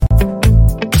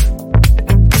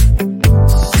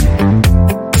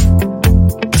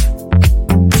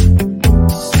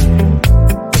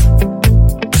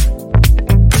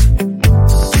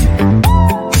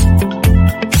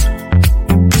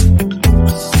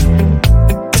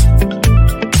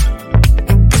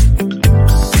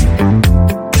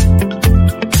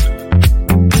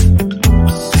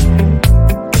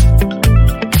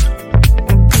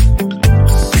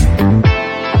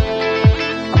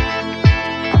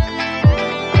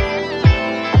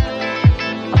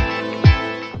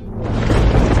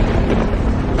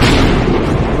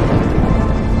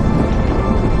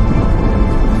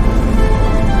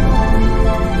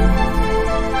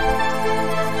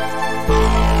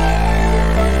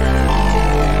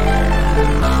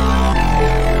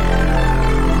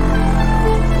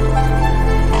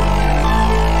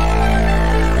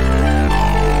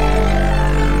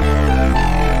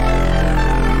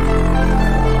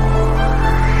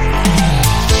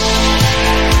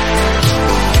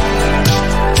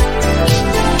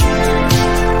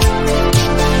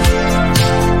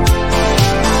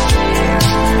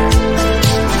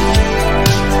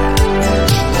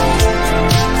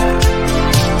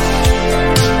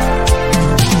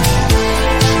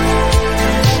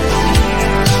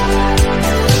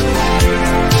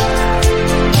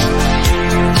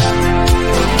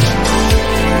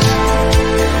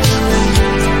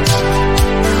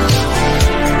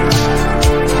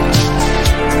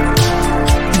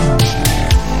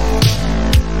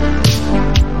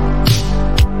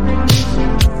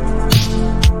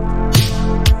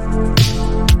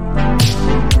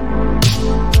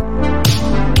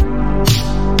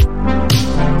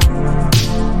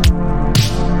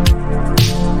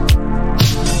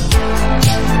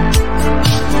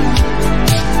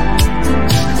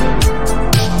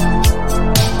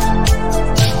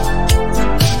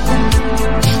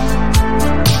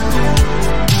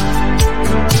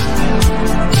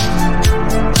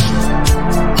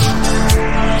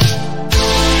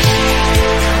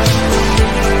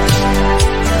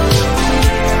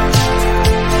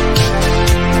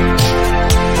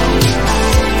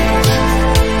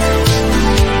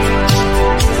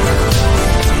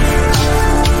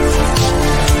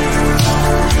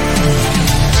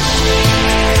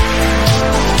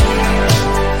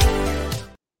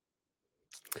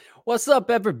What's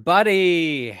up,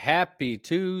 everybody? Happy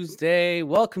Tuesday.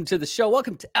 Welcome to the show.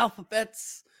 Welcome to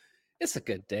AlphaVets. It's a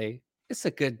good day. It's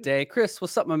a good day. Chris,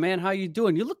 what's up, my man? How you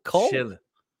doing? You look cold. Chilling.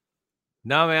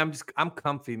 No, man, I'm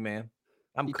comfy, man.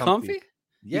 I'm comfy?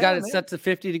 Yeah, you got it man. set to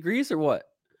 50 degrees or what?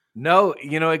 No,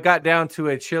 it got down to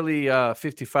a chilly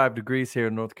 55 degrees here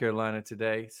in North Carolina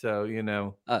today.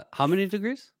 So, How many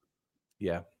degrees?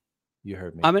 Yeah, you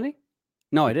heard me. How many?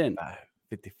 No, I didn't.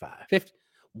 55. 50.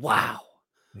 Wow.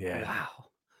 Yeah. Wow.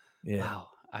 Yeah. Wow.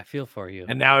 I feel for you.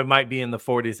 And now it might be in the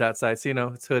 40s outside.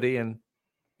 So, it's hoodie and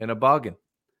a boggin.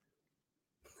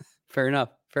 Fair enough.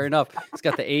 It's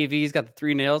got the AV. He's got the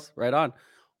 3 nails. Right on.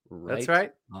 That's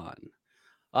right. On.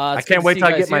 I can't wait till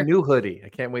I get my new hoodie.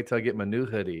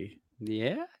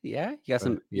 Yeah. You got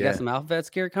some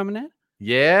AlphaVets gear coming in?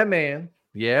 Yeah, man.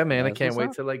 I can't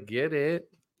wait till I get it.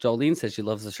 Jolene says she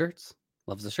loves the shirts.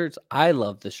 I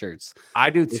love the shirts.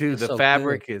 I do too. The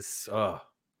fabric is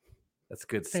that's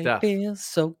good stuff. It feels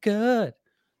so good.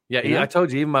 Yeah, I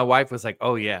told you, even my wife was like,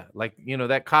 oh yeah, like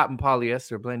that cotton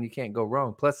polyester blend, you can't go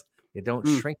wrong. Plus, it don't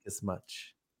shrink as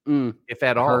much. If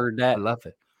at all. Heard that. I love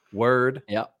it. Word.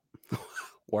 Yep.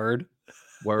 Word.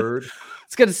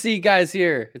 It's good to see you guys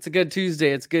here. It's a good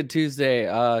Tuesday.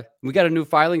 We got a new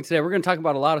filing today. We're going to talk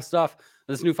about a lot of stuff.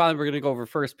 This new filing we're going to go over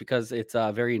first because it's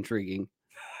very intriguing.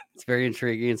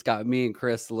 It's got me and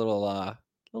Chris a little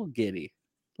giddy.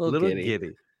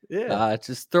 Giddy. Yeah.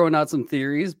 Just throwing out some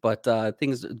theories, but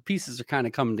pieces are kind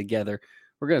of coming together.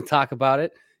 We're going to talk about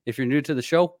it. If you're new to the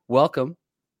show, welcome.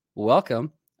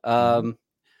 Prepared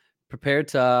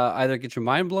to either get your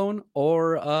mind blown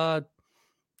or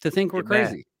to think we're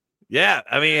crazy. Mad. Yeah,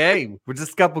 I mean, hey, we're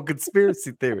just a couple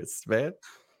conspiracy theorists, man.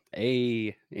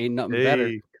 Hey, ain't nothing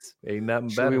better.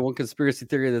 Show me one conspiracy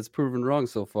theory that's proven wrong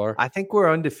so far. I think we're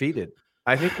undefeated.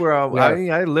 I think we're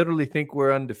I literally think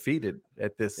we're undefeated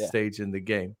at this stage in the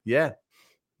game. Yeah.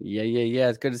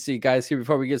 It's good to see you guys here.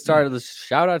 Before we get started, let's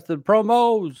shout out to the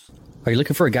promos. Are you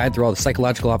looking for a guide through all the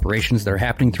psychological operations that are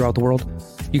happening throughout the world?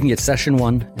 You can get Session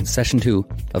 1 and Session 2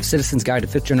 of Citizen's Guide to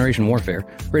 5th Generation Warfare,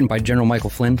 written by General Michael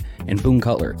Flynn and Boone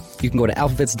Cutler. You can go to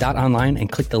alphavets.online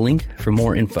and click the link for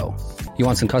more info. You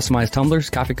want some customized tumblers,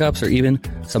 coffee cups, or even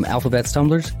some AlphaVets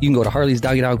tumblers? You can go to Harley's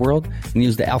Doggy Dog World and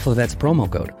use the AlphaVets promo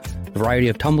code. A variety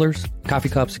of tumblers, coffee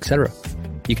cups, etc.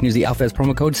 You can use the AlphaVets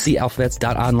promo code, see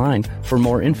alphavets.online for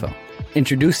more info.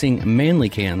 Introducing Manly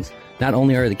Cans. Not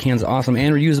only are the cans awesome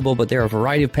and reusable, but there are a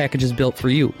variety of packages built for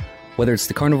you. Whether it's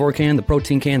the carnivore can, the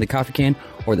protein can, the coffee can,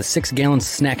 or the 6-gallon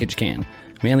snackage can.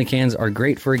 Manly cans are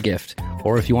great for a gift,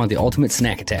 or if you want the ultimate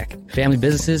snack attack. Family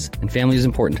businesses and family is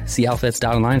important. See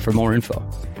alphavets.online for more info.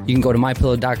 You can go to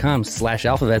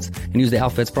mypillow.com/alphavets and use the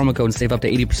AlphaVets promo code and save up to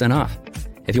 80% off.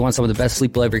 If you want some of the best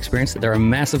sleep you'll ever experience, there are a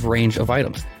massive range of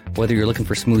items. Whether you're looking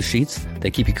for smooth sheets that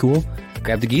keep you cool,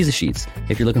 grab the Giza sheets.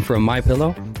 If you're looking for a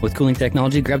MyPillow with cooling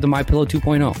technology, grab the MyPillow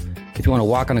 2.0. If you want to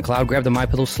walk on a cloud, grab the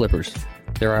MyPillow slippers.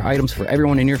 There are items for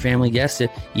everyone in your family, yes,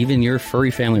 even your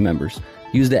furry family members.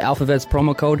 Use the AlphaVets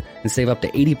promo code and save up to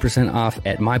 80% off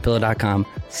at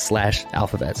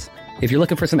mypillow.com/AlphaVets. If you're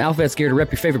looking for some AlphaVets gear to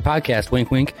rep your favorite podcast,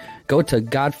 wink, wink, go to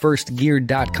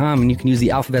godfirstgear.com and you can use the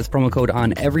AlphaVets promo code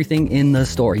on everything in the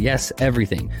store. Yes,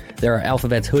 everything. There are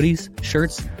AlphaVets hoodies,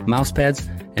 shirts, mouse pads,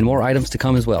 and more items to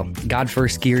come as well.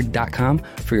 godfirstgear.com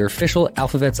for your official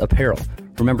AlphaVets apparel.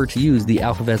 Remember to use the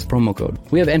AlphaVets promo code.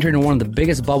 We have entered in one of the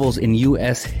biggest bubbles in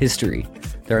U.S. history.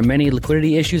 There are many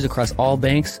liquidity issues across all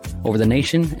banks over the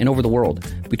nation and over the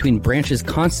world, between branches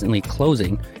constantly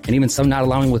closing and even some not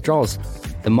allowing withdrawals.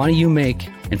 The money you make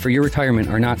and for your retirement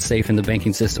are not safe in the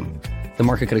banking system. The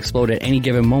market could explode at any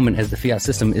given moment as the fiat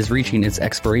system is reaching its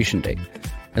expiration date.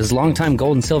 As longtime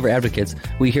gold and silver advocates,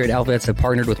 we here at AlphaVets have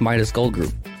partnered with Midas Gold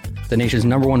Group, the nation's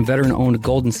 #1 veteran-owned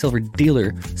gold and silver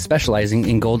dealer specializing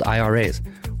in gold IRAs.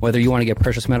 Whether you want to get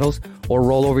precious metals or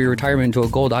roll over your retirement into a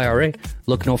gold IRA,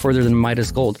 look no further than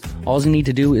Midas Gold. All you need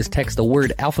to do is text the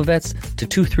word AlphaVets to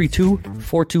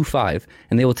 232-425,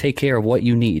 and they will take care of what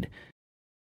you need.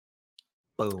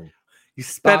 Boom. You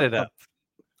sped it up.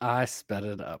 I sped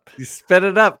it up. You sped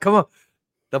it up. Come on.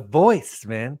 The voice,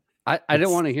 man. I didn't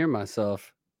want to hear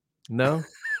myself. No?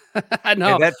 I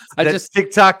know. Hey, that's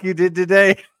TikTok you did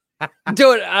today.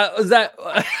 Dude, was that...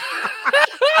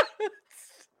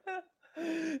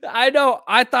 I know.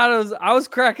 I was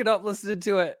cracking up listening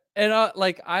to it. And I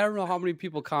don't know how many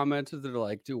people commented. They're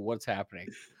like, dude, what's happening?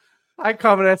 I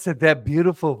commented, I said, that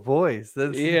beautiful voice.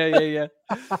 Yeah.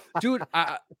 Dude,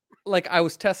 I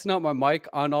was testing out my mic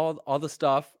on all the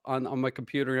stuff on my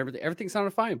computer and everything. Everything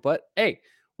sounded fine. But hey,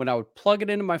 when I would plug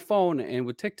it into my phone and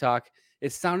with TikTok,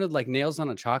 it sounded like nails on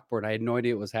a chalkboard. I had no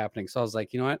idea what was happening. So I was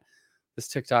like, you know what? This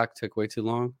TikTok took way too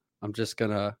long. I'm just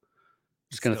gonna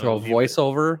Just going to throw a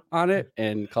voiceover on it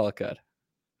and call it good.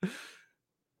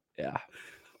 Yeah.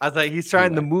 I was like, he's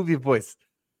trying the movie voice.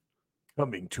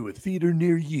 Coming to a theater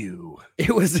near you.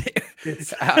 It was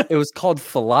called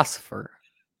Philosopher.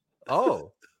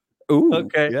 Oh. Ooh.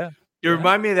 Okay. Yeah. You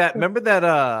remind me of that. Remember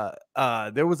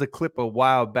that there was a clip a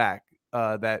while back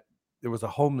that there was a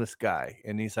homeless guy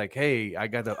and he's like, hey, I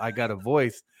got a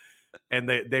voice. And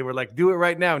they were like, do it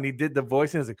right now. And he did the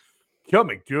voice and he was like,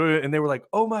 coming to it. And they were like,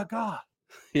 oh my God.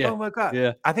 Yeah. Oh my God.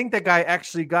 Yeah. I think that guy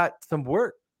actually got some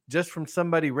work just from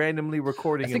somebody randomly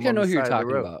recording. I think I know who you're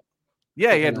talking about.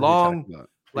 Yeah, he had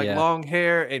long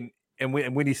hair, and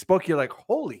when he spoke, you're like,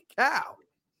 holy cow.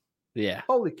 Yeah.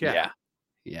 Holy cow. Yeah.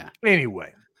 Yeah.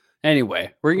 Anyway,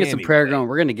 we're gonna get some prayer going.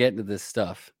 We're gonna get into this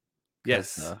stuff.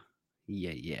 Yes.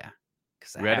 Yeah.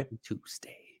 Because Happy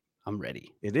Tuesday. I'm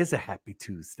ready. It is a happy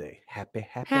Tuesday. Happy.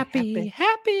 I feel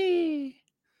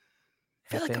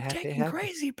like I'm taking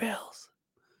crazy pills.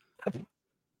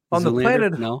 On the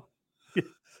planet. No.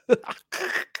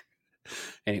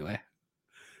 Anyway.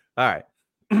 All right.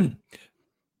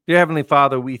 Dear Heavenly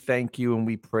Father, we thank you and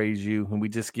we praise you and we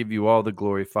just give you all the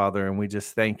glory, Father. And we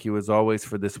just thank you as always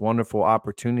for this wonderful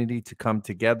opportunity to come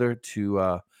together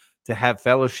to have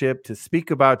fellowship, to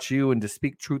speak about you and to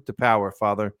speak truth to power,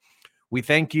 Father. We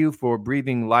thank you for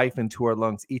breathing life into our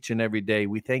lungs each and every day.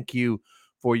 We thank you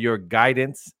for your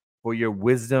guidance, for your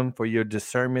wisdom, for your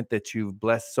discernment that you've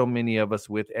blessed so many of us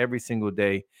with every single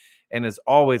day. And as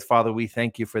always, Father, we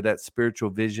thank you for that spiritual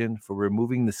vision, for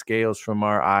removing the scales from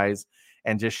our eyes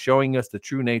and just showing us the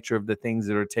true nature of the things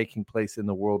that are taking place in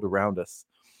the world around us.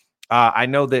 I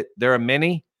know that there are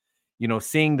many,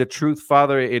 seeing the truth,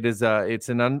 Father, it's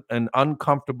an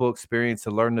uncomfortable experience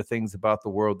to learn the things about the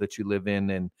world that you live in,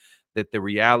 and that the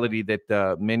reality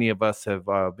that many of us have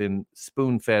been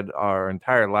spoon-fed our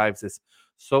entire lives is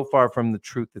so far from the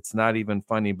truth, it's not even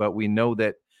funny. But we know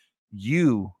that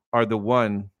you are the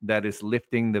one that is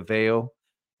lifting the veil.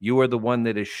 You are the one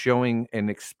that is showing and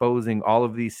exposing all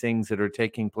of these things that are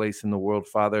taking place in the world,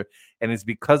 Father. And it's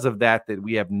because of that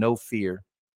we have no fear.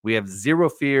 We have zero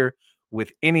fear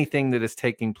with anything that is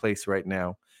taking place right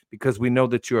now, because we know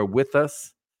that you are with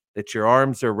us, that your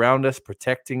arms are around us,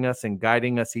 protecting us and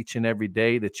guiding us each and every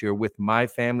day, that you're with my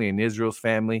family and Israel's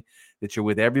family, that you're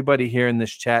with everybody here in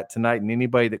this chat tonight and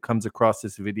anybody that comes across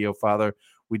this video, Father.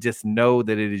 We just know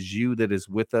that it is you that is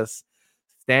with us,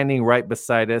 standing right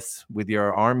beside us with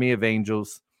your army of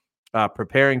angels,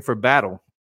 preparing for battle.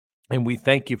 And we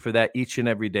thank you for that each and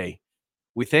every day.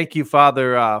 We thank you,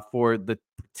 Father, for the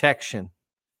protection,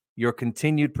 your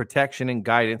continued protection and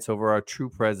guidance over our true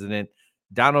president,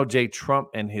 Donald J. Trump,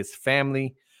 and his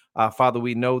family. Father,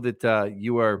 we know that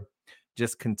you are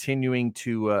just continuing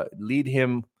to lead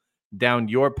him down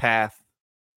your path.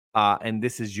 And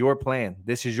this is your plan.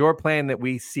 This is your plan that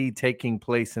we see taking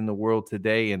place in the world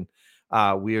today. And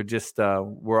we are just,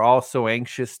 we're all so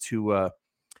anxious to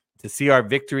see our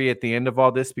victory at the end of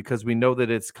all this, because we know that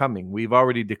it's coming. We've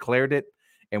already declared it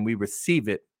and we receive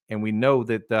it. And we know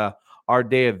that our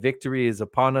day of victory is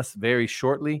upon us very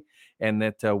shortly, and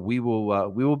that we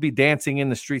will be dancing in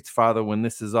the streets, Father, when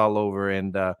this is all over.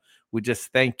 And we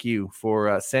just thank you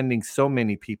for sending so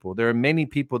many people. There are many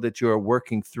people that you are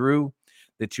working through,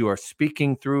 that you are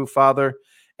speaking through, Father,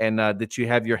 and that you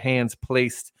have your hands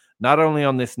placed not only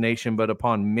on this nation, but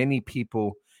upon many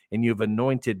people. And you've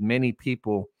anointed many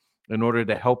people in order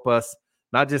to help us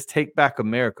not just take back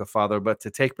America, Father, but to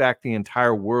take back the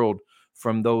entire world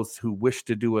from those who wish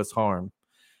to do us harm.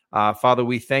 Father,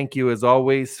 we thank you as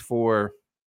always for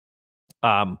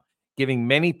giving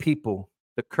many people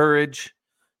the courage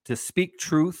to speak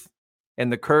truth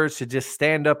and the courage to just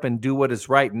stand up and do what is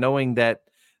right, knowing that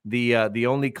the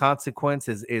only consequence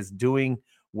is doing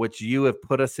what you have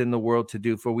put us in the world to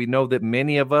do. For we know that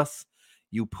many of us,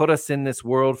 you put us in this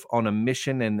world on a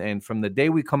mission, and from the day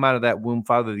we come out of that womb,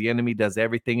 Father, the enemy does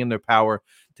everything in their power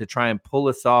to try and pull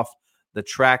us off the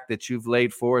track that you've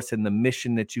laid for us and the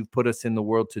mission that you've put us in the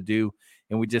world to do.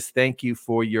 And we just thank you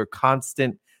for your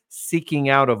constant seeking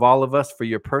out of all of us, for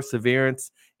your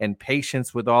perseverance and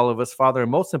patience with all of us, Father,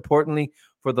 and most importantly,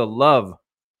 for the love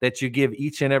that you give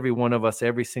each and every one of us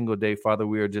every single day, Father.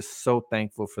 We are just so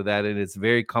thankful for that. And it's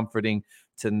very comforting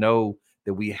to know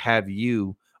that we have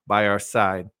you by our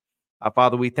side.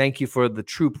 Father, we thank you for the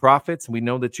true prophets. We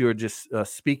know that you are just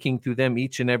speaking through them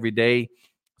each and every day,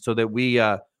 so that we,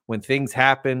 when things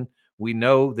happen, we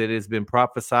know that it has been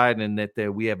prophesied, and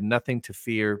that we have nothing to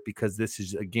fear, because this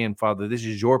is, again, Father, this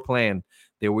is your plan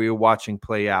that we are watching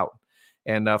play out.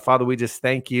 And Father, we just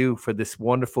thank you for this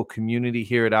wonderful community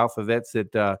here at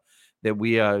AlphaVets, that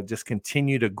we just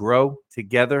continue to grow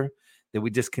together, that we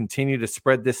just continue to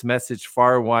spread this message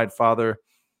far and wide, Father.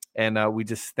 And we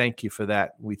just thank you for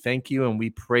that. We thank you and we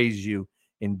praise you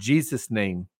in Jesus'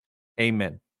 name.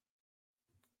 Amen.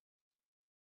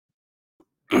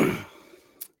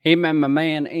 Amen, my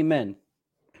man. Amen.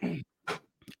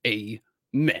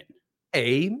 Amen.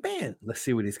 Amen. Let's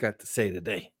see what he's got to say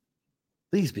today.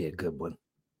 Please be a good one.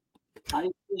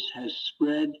 ISIS has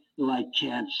spread like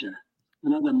cancer.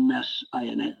 Another mess I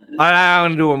inherited. I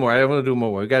want to do one more. I want to do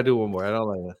more. We got to do one more. I don't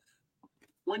like that.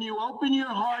 When you open your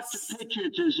heart to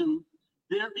patriotism,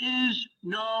 there is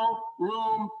no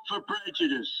room for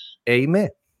prejudice. Amen.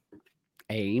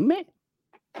 Amen.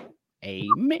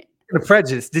 Amen. The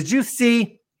prejudice. Did you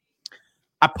see?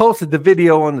 I posted the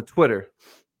video on the Twitter.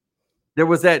 There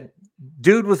was that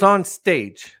dude was on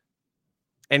stage,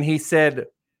 and he said,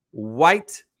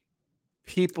 "White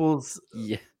people's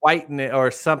whiteness or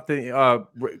something.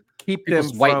 Keep people's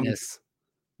them from whiteness."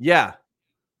 Yeah,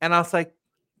 and I was like,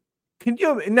 "Can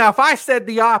you now?" If I said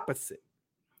the opposite,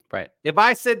 right? If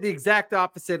I said the exact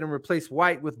opposite and replace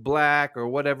white with black or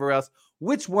whatever else,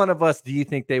 which one of us do you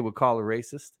think they would call a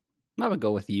racist? I would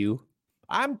go with you.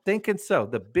 I'm thinking so.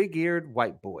 The big-eared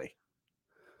white boy.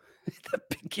 The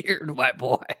big-eared white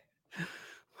boy.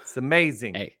 It's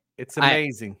amazing. Hey, it's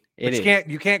amazing. But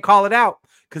you can't call it out,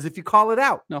 because if you call it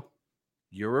out, no,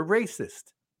 you're a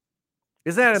racist.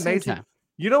 Isn't that amazing?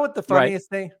 You know what the funniest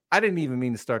thing? I didn't even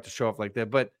mean to start the show off like that,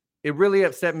 but it really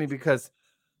upset me because,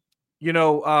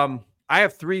 I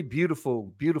have 3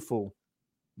 beautiful, beautiful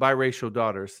biracial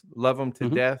daughters. Love them to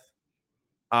death.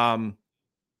 And,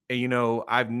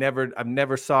 I've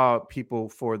never saw people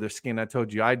for their skin. I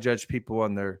told you, I judge people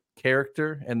on their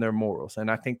character and their morals. And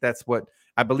I think that's what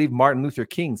I believe Martin Luther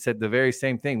King said, the very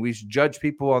same thing. We should judge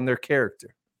people on their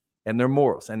character and their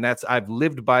morals. And I've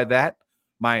lived by that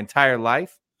my entire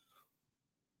life.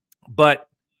 But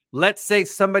let's say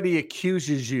somebody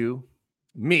accuses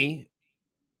me,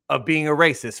 of being a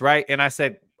racist, right? And I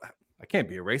said, I can't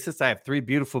be a racist. I have 3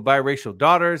 beautiful biracial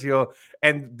daughters,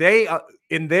 and they,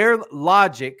 in their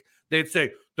logic, they'd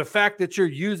say, the fact that you're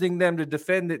using them to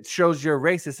defend it shows you're a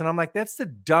racist. And I'm like, that's the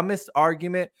dumbest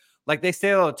argument. Like they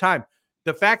say all the time,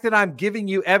 the fact that I'm giving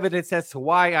you evidence as to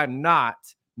why I'm not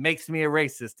makes me a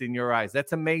racist in your eyes.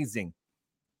 That's amazing.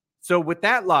 So with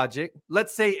that logic,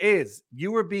 let's say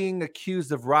you were being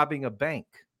accused of robbing a bank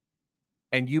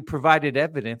and you provided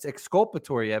evidence,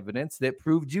 exculpatory evidence that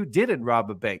proved you didn't rob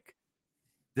a bank.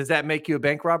 Does that make you a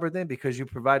bank robber then because you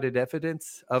provided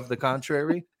evidence of the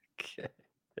contrary? Okay.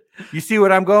 You see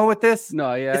what I'm going with this?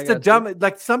 No, yeah. It's the dumb,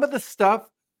 like some of the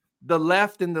stuff the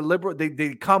left and the liberal,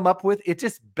 they come up with, it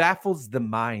just baffles the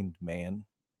mind, man.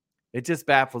 It just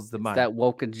baffles the mind. That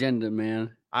woke agenda,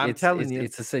 man. I'm telling you.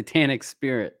 It's a satanic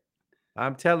spirit.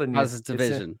 I'm telling you. Causes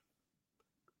division.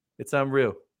 It's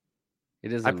unreal.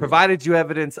 It is. I provided you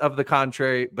evidence of the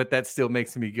contrary, but that still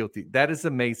makes me guilty. That is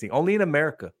amazing. Only in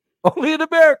America. Only in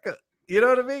America. You know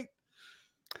what I mean?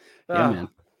 Yeah, man.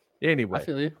 Anyway. I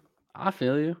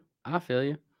feel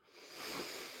you.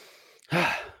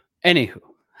 Anywho.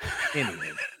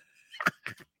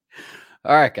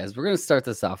 All right, guys. We're going to start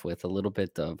this off with a little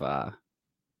bit of...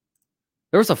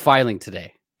 there was a filing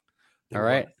today. All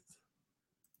right.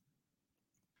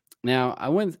 Now,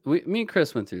 me and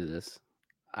Chris went through this.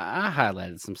 I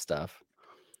highlighted some stuff.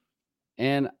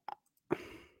 And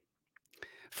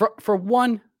for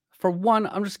one,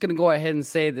 I'm just gonna go ahead and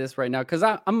say this right now because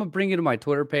I'm gonna bring you to my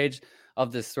Twitter page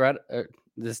of this thread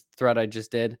I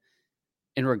just did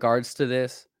in regards to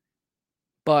this.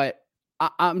 But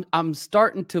I'm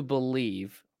starting to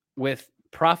believe with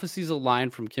prophecies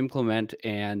aligned from Kim Clement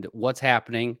and what's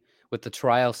happening with the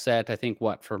trial set. I think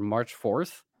for March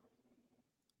 4th.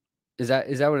 Is that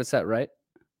what it's set, right?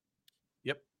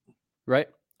 Yep. Right.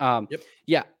 Yep.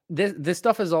 Yeah. This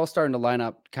stuff is all starting to line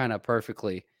up kind of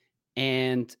perfectly.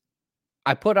 And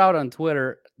I put out on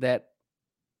Twitter that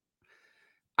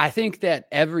I think that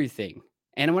everything,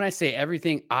 and when I say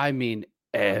everything, I mean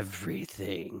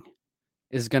everything,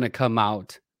 is going to come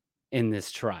out in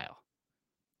this trial.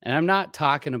 And I'm not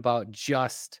talking about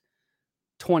just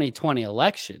 2020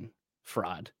 election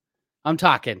fraud. I'm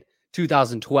talking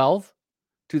 2012,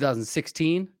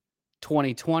 2016,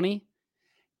 2020,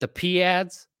 the P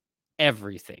ads,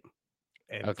 everything.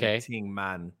 Everything,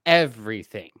 man.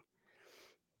 Everything.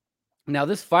 Now,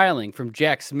 this filing from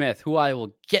Jack Smith, who I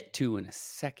will get to in a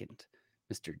second,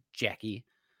 Mr. Jackie,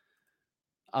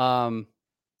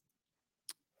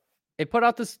 it put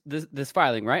out this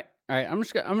filing, right? All right, I'm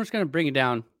just gonna bring it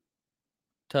down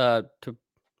to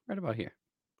right about here,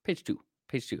 page two.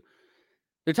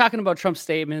 They're talking about Trump's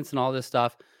statements and all this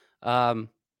stuff.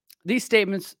 These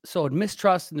statements sowed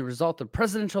mistrust in the result of the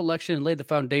presidential election and laid the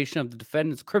foundation of the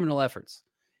defendant's criminal efforts.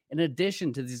 In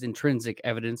addition to these intrinsic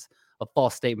evidence of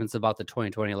false statements about the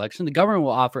 2020 election, the government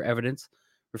will offer evidence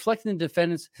reflecting the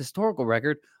defendant's historical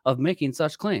record of making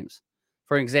such claims.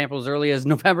 For example, as early as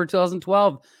November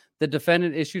 2012, the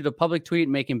defendant issued a public tweet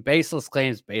making baseless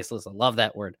claims. Baseless, I love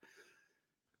that word.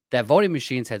 That voting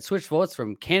machines had switched votes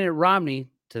from candidate Romney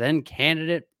to then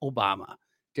candidate Obama.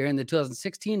 During the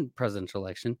 2016 presidential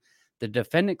election, the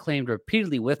defendant claimed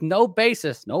repeatedly with no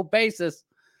basis,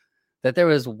 that there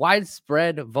was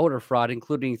widespread voter fraud,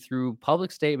 including through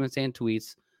public statements and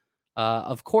tweets.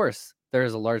 Of course, there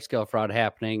is a large-scale fraud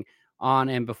happening on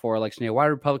and before election day. Why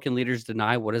Republican leaders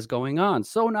deny what is going on?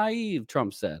 So naive,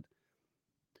 Trump said.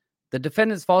 The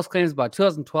defendant's false claims about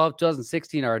 2012,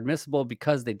 2016 are admissible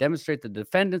because they demonstrate the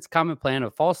defendant's common plan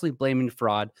of falsely blaming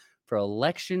fraud for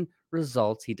election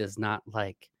results he does not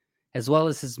like, as well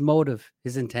as his motive,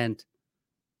 his intent,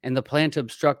 and the plan to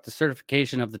obstruct the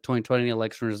certification of the 2020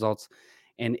 election results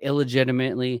and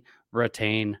illegitimately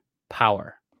retain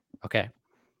power. Okay.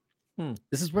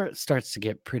 This is where it starts to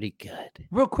get pretty good.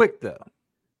 Real quick, though.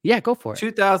 Yeah, go for it.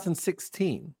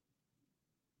 2016.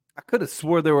 I could have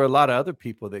swore there were a lot of other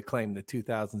people that claimed the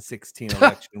 2016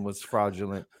 election was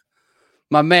fraudulent.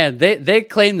 My man, they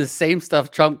claim the same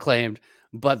stuff Trump claimed,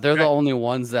 but they're the only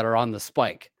ones that are on the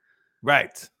spike.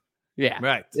 Right. Yeah.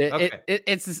 Right.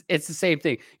 It's the same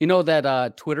thing. You know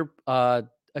that Twitter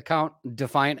account,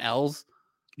 Defiant L's?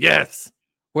 Yes.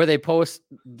 Where they post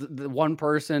the one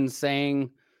person saying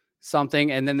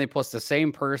something and then they post the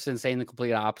same person saying the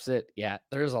complete opposite. Yeah,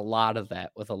 there's a lot of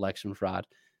that with election fraud,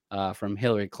 from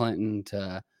Hillary Clinton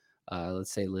to, let's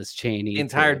say, Liz Cheney. The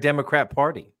entire Democrat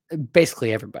Party.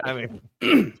 Basically everybody. I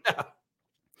mean,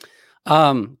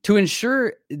 to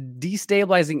ensure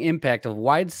destabilizing impact of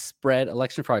widespread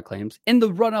election fraud claims in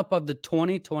the run-up of the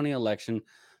 2020 election,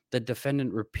 the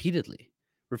defendant repeatedly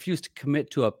refused to commit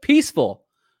to a peaceful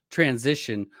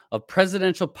transition of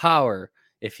presidential power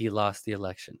if he lost the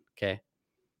election. Okay.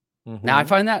 Mm-hmm. Now I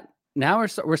find that now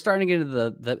we're starting to get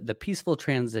into the peaceful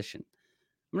transition.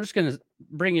 I'm just going to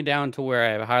bring you down to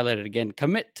where I highlighted again.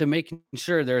 Commit to making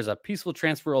sure there's a peaceful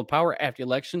transfer of power after the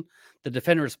election. The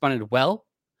defendant responded, well,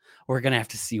 we're going to have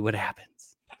to see what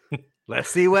happens. Let's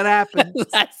see what happens.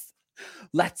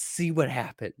 Let's see what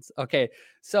happens. Okay.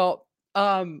 So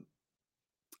I'm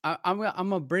going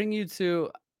to bring you to,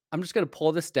 I'm just going to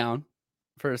pull this down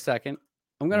for a second.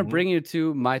 I'm going to bring you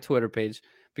to my Twitter page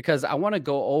because I want to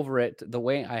go over it the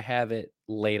way I have it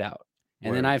laid out.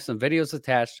 And then I have some videos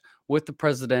attached with the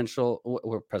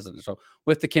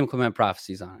with the Kim Clement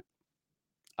prophecies on it.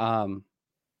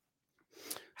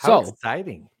 How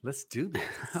exciting. Let's do this.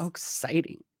 How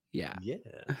exciting. Yeah. Yeah.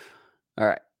 All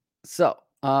right. So,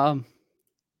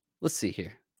 let's see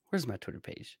here. Where's my Twitter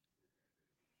page?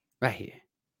 Right here.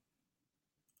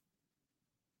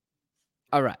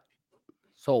 All right.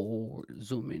 So we'll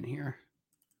zoom in here.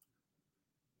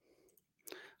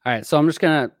 All right. So I'm just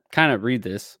going to kind of read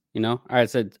this, All right.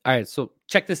 So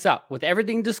check this out. With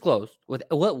everything disclosed,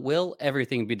 will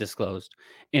everything be disclosed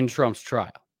in Trump's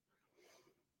trial?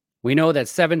 We know that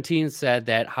 17 said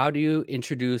that how do you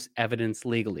introduce evidence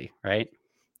legally, right?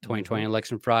 2020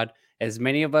 election fraud. As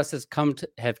many of us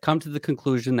have come to the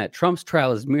conclusion that Trump's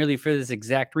trial is merely for this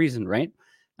exact reason, right?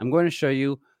 I'm going to show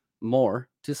you more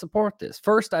to support this.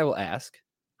 First, I will ask,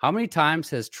 how many times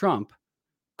has Trump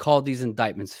called these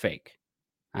indictments fake?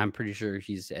 I'm pretty sure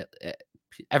he's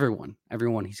everyone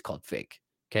he's called fake.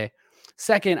 Okay.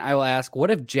 Second, I will ask,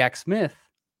 what if Jack Smith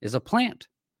is a plant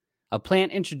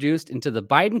introduced into the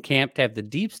Biden camp to have the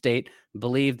deep state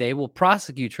believe they will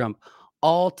prosecute Trump,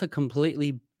 all to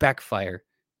completely backfire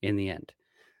in the end.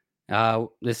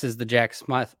 This is the Jack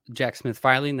Smith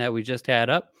filing that we just had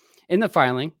up. In the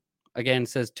filing, again, it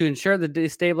says to ensure the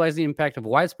destabilizing impact of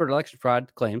widespread election fraud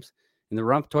claims in the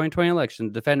Trump 2020 election,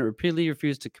 the defendant repeatedly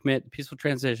refused to commit peaceful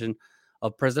transition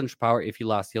of presidential power if he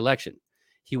lost the election.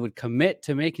 He would commit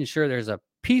to making sure there's a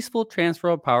peaceful transfer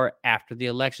of power after the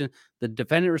election. The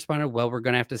defendant responded, well, we're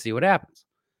going to have to see what happens.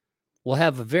 We'll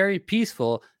have a very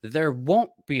peaceful, there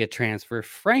won't be a transfer.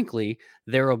 Frankly,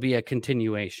 there will be a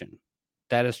continuation.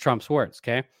 That is Trump's words,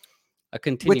 okay? A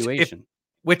continuation.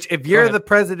 Which if you're the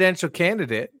presidential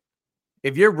candidate,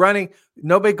 if you're running,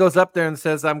 nobody goes up there and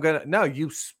says,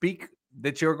 you speak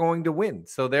that you're going to win.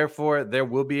 So therefore, there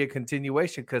will be a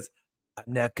continuation because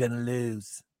I'm not going to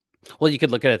lose. Well, you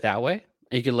could look at it that way.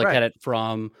 You could look at it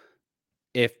from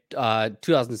if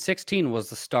 2016 was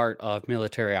the start of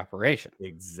military operation.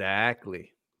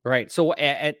 Exactly. Right. So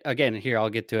again, here, I'll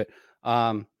get to it.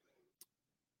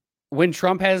 When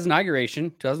Trump had his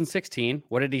inauguration, 2016,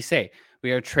 what did he say?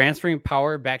 We are transferring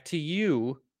power back to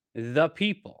you, the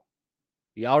people.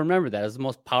 Y'all remember that. It was the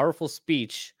most powerful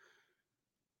speech,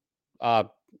 that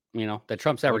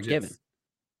Trump's ever given.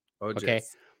 Okay.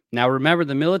 Now, remember,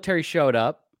 the military showed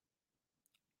up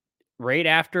right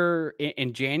after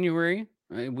in January.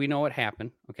 We know what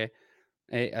happened. Okay.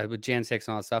 With Jan 6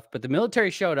 and all that stuff. But the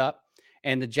military showed up,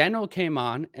 and the general came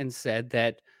on and said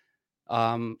that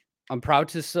I'm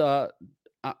proud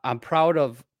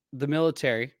of the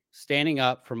military standing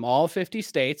up from all 50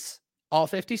 states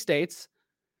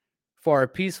for a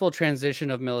peaceful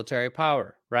transition of military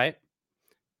power, right?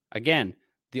 Again,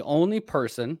 the only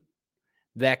person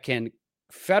that can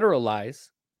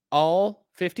federalize all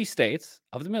 50 states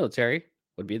of the military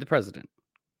would be the president.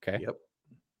 Okay. Yep.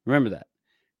 Remember that.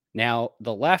 Now,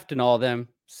 the left and all of them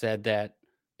said that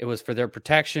it was for their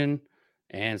protection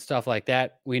and stuff like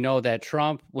that. We know that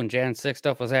Trump, when Jan 6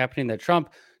 stuff was happening, that Trump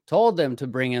told them to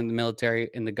bring in the military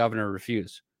and the governor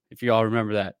refused, if you all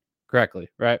remember that correctly,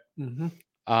 right?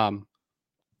 Mm-hmm.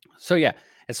 So, yeah.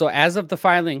 And so as of the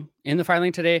filing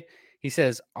today, he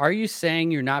says, are you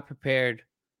saying you're not prepared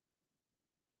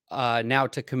now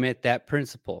to commit that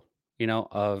principle,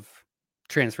 of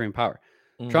transferring power?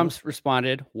 Mm-hmm. Trump's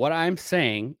responded, what I'm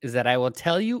saying is that I will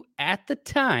tell you at the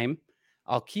time.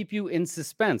 I'll keep you in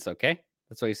suspense, okay?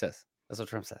 That's what he says. That's what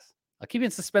Trump says. I'll keep you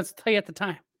in suspense. I'll tell you at the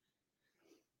time.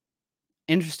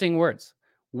 Interesting words.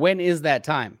 When is that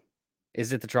time?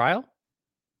 Is it the trial?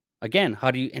 Again, how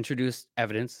do you introduce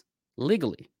evidence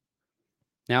legally?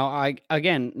 Now,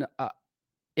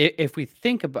 if we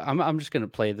think about, I'm just going to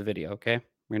play the video, okay?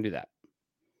 We're going to do that.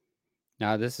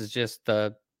 Now, this is just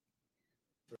the,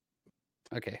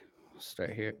 okay, we'll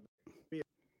start here.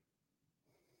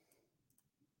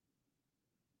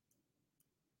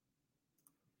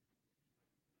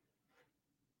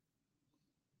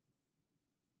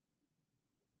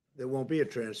 There won't be a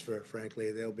transfer,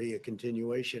 frankly. There'll be a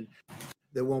continuation.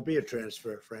 There won't be a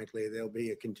transfer, frankly. There'll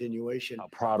be a continuation. How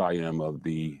proud I am of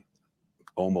the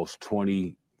almost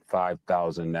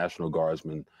 25,000 National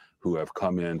Guardsmen who have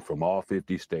come in from all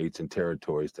 50 states and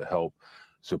territories to help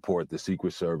support the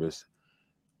Secret Service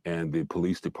and the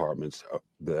police departments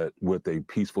with a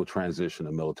peaceful transition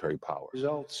of military power.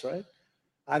 Results, right?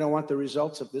 I don't want the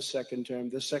results of this second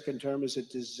term. This second term is a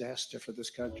disaster for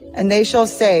this country. And they shall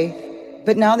say,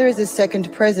 but now there is a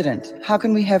second president. How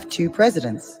can we have two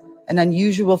presidents? An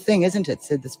unusual thing, isn't it?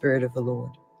 Said the Spirit of the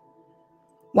Lord.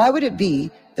 Why would it be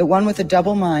that one with a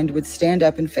double mind would stand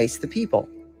up and face the people?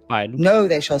 Biden. No,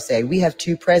 they shall say, we have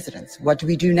two presidents. What do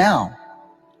we do now?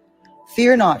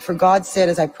 Fear not, for God said,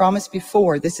 as I promised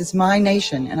before, this is my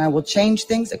nation, and I will change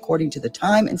things according to the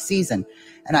time and season.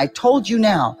 And I told you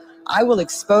now, I will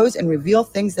expose and reveal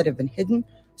things that have been hidden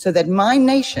so that my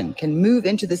nation can move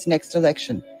into this next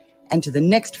election and to the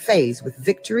next phase with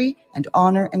victory and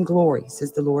honor and glory,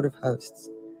 says the Lord of hosts.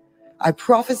 I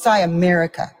prophesy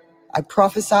America. I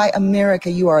prophesy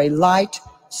America. You are a light,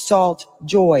 salt,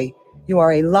 joy. You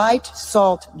are a light,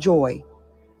 salt, joy.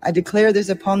 I declare this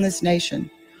upon this nation.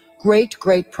 Great,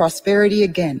 great prosperity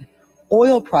again.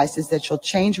 Oil prices that shall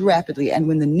change rapidly. And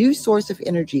when the new source of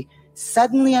energy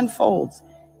suddenly unfolds,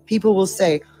 people will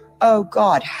say, oh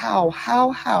God,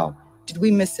 how did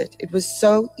we miss it? It was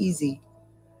so easy.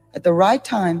 At the right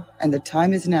time, and the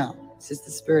time is now, says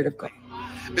the Spirit of God.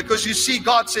 Because you see,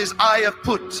 God says, I have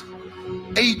put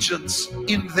agents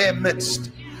in their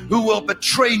midst who will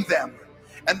betray them.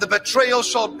 And the betrayal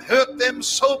shall hurt them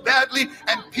so badly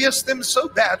and pierce them so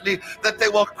badly that they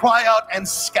will cry out and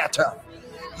scatter.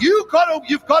 You've got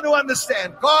to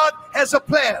understand, God has a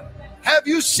plan. Have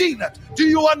you seen it? Do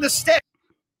you understand?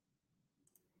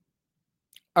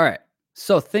 All right.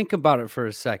 So think about it for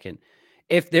a second.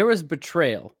 If there was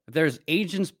betrayal, if there's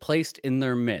agents placed in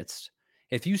their midst,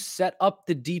 if you set up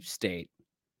the deep state,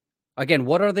 again,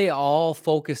 what are they all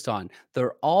focused on?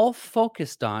 They're all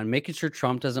focused on making sure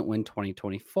Trump doesn't win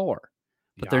 2024.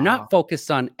 But they're not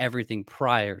focused on everything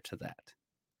prior to that.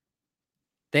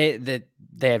 They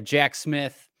have Jack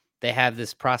Smith. They have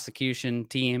this prosecution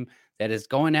team that is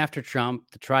going after Trump.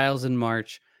 The trial's in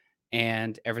March,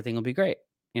 and everything will be great.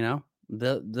 They'll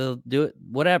do it,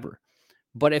 whatever.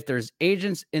 But if there's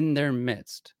agents in their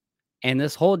midst, and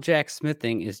this whole Jack Smith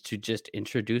thing is to just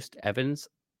introduce evidence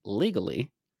legally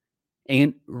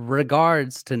in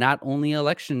regards to not only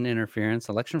election interference,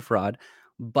 election fraud,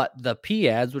 but the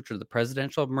PADs, which are the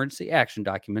Presidential Emergency Action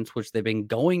Documents, which they've been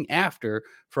going after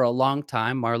for a long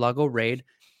time, Mar-a-Lago raid,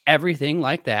 everything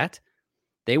like that.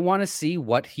 They want to see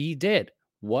what he did,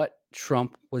 what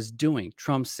Trump was doing.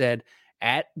 Trump said,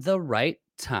 at the right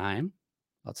time,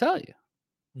 I'll tell you.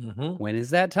 Mm-hmm. When is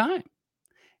that time?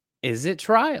 Is it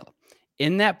trial?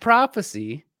 In that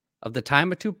prophecy, of the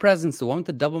time of two presidents, the one with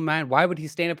the double mind, why would he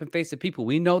stand up and face the people?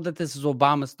 We know that this is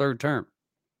Obama's third term.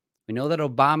 We know that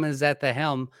Obama is at the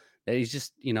helm, that he's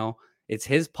just, it's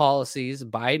his policies.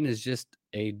 Biden is just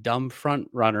a dumb front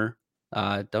runner.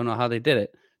 Don't know how they did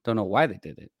it. Don't know why they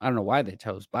did it. I don't know why they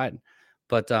chose Biden.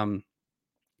 But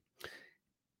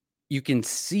you can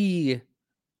see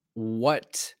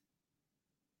what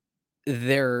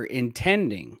they're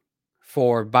intending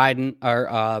for Biden,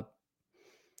 or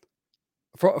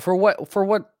for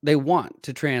what they want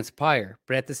to transpire.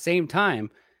 But at the same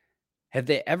time, have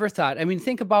they ever thought? I mean,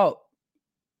 think about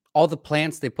all the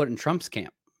plants they put in Trump's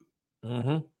camp,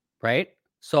 right?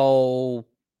 So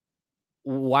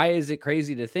why is it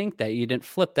crazy to think that you didn't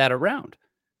flip that around?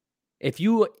 If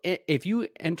you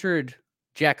entered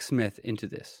Jack Smith into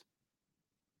this,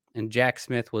 and Jack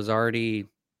Smith was already,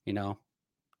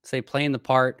 say playing the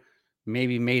part,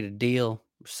 maybe made a deal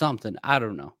or something, I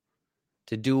don't know,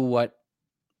 to do what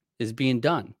is being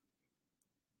done.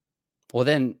 Well,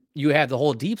 then you have the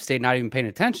whole deep state not even paying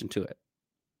attention to it.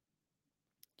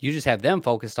 You just have them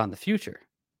focused on the future.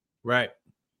 Right.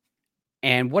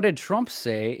 And what did Trump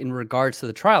say in regards to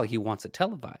the trial? He wants it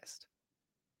televised.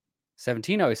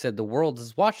 17, he said the world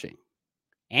is watching.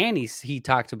 And he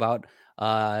talked about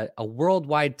a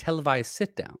worldwide televised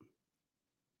sit down.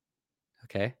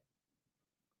 Okay.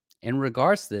 In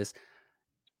regards to this,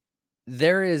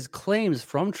 there is claims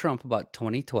from Trump about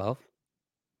 2012,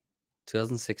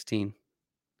 2016,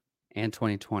 and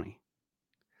 2020.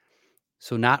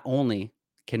 So not only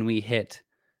can we hit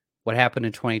what happened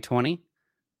in 2020,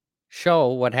 show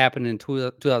what happened in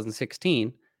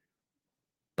 2016,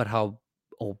 but how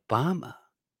Obama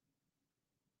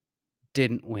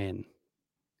didn't win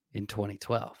in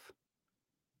 2012.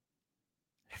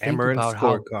 Hammer and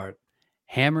scorecard.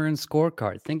 Hammer and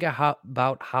scorecard. Think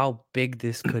about how big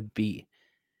this could be.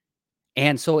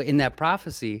 And so in that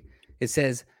prophecy, it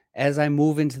says, as I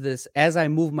move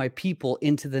my people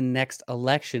into the next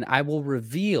election, I will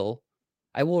reveal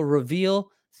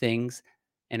things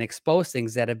and expose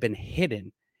things that have been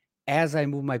hidden as I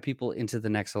move my people into the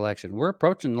next election. We're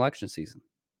approaching election season.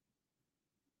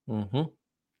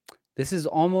 This is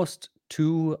almost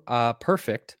too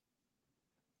perfect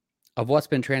of what's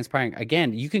been transpiring.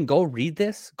 Again, you can go read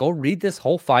this. Go read this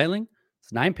whole filing.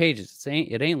 It's 9 pages.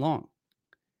 It ain't long.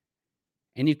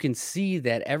 And you can see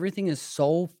that everything is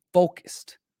so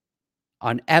focused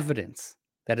on evidence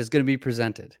that is going to be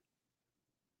presented.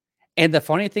 And the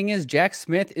funny thing is, Jack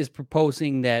Smith is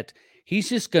proposing that he's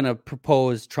just going to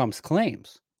propose Trump's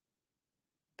claims.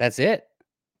 That's it.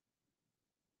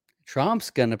 Trump's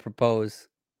going to propose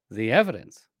the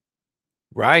evidence.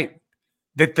 Right.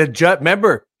 That the judge,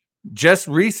 remember, just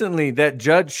recently that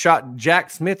judge shot Jack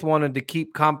Smith wanted to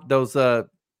keep those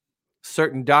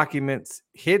certain documents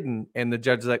hidden, and the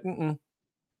judge is like,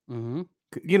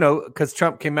 because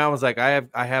Trump came out and was like, I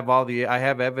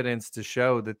have evidence to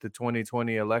show that the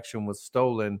 2020 election was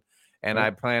stolen, and I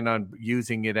plan on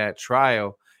using it at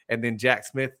trial. And then Jack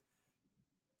Smith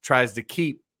tries to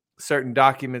keep certain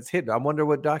documents hidden. I wonder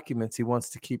what documents he wants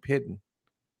to keep hidden.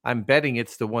 I'm betting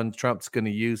it's the ones Trump's going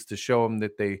to use to show him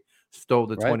that they stole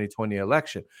the 2020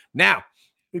 election. Now,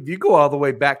 if you go all the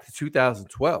way back to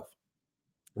 2012,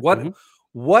 what did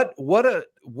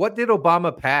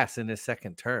Obama pass in his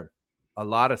second term? A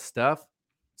lot of stuff.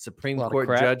 Supreme Court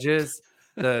judges,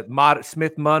 the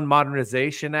Smith-Munn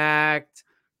Modernization Act,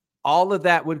 all of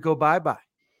that would go bye-bye.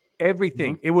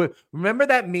 Everything. It would. Remember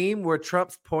that meme where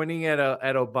Trump's pointing at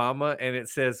Obama and it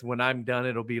says, "When I'm done,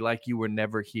 it'll be like you were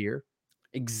never here."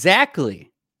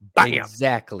 Exactly. Bam.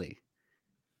 Exactly.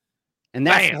 And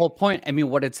that's the whole point. I mean,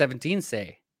 what did 17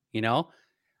 say?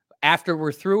 After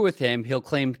we're through with him, he'll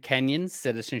claim Kenyan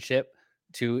citizenship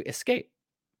to escape.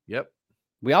 Yep.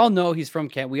 We all know he's from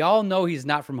Kenya. We all know he's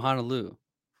not from Honolulu.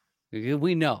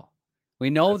 We know. We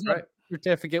know that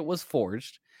certificate was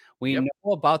forged. We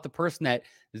know about the person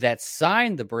that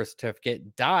signed the birth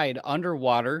certificate died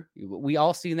underwater. We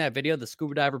all seen that video, the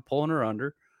scuba diver pulling her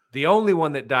under. The only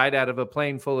one that died out of a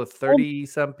plane full of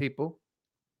 30-some people.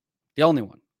 The only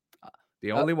one.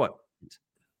 The only one.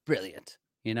 Brilliant.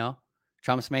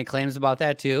 Trump's made claims about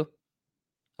that too,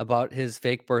 about his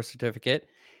fake birth certificate.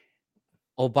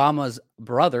 Obama's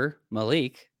brother,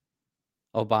 Malik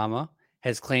Obama,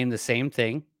 has claimed the same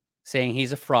thing, saying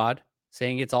he's a fraud,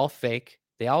 saying it's all fake.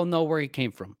 They all know where he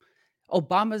came from.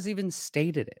 Obama's even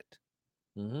stated it.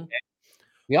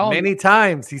 Many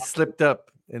times he slipped up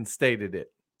and stated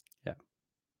it. Yeah.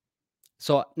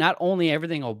 So not only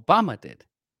everything Obama did,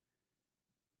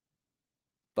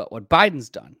 but what Biden's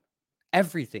done.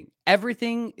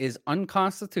 Everything is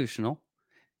unconstitutional.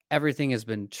 Everything has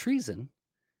been treason.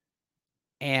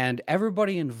 And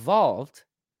everybody involved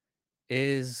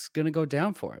is going to go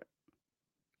down for it.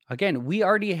 Again, we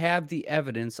already have the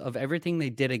evidence of everything they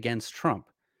did against Trump.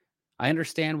 I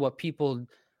understand what people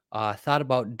thought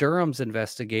about Durham's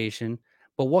investigation,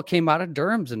 but what came out of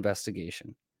Durham's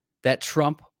investigation? That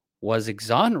Trump was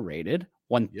exonerated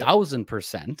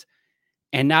 1,000%.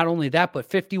 And not only that, but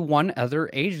 51 other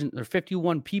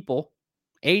 51 people,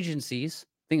 agencies,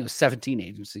 I think it was 17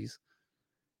 agencies,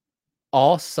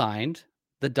 all signed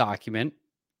the document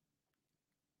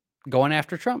going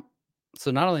after Trump.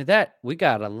 So not only that, we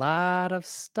got a lot of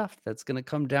stuff that's going to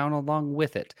come down along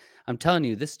with it. I'm telling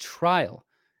you, this trial,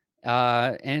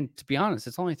 and to be honest,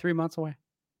 it's only 3 months away.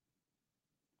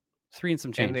 3 and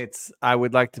some change. And I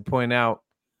would like to point out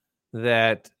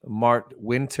that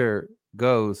winter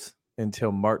goes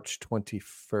until March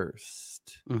 21st.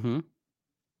 Mm-hmm.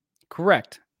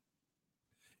 Correct.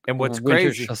 And what's winter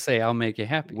crazy, shall say, I'll make you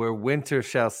happy. Where winter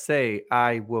shall say,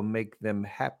 I will make them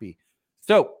happy.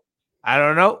 So, I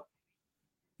don't know.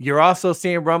 You're also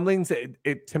seeing rumblings.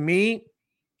 To me,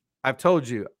 I've told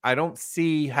you, I don't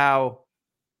see how.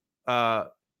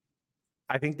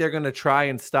 I think they're going to try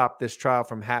and stop this trial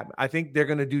from happening. I think they're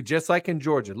going to do just like in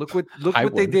Georgia. Look what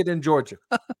they did in Georgia.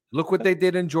 Look what they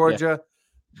did in Georgia.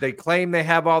 Yeah. They claim they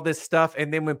have all this stuff,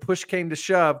 and then when push came to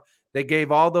shove, they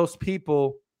gave all those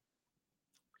people.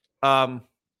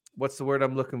 What's the word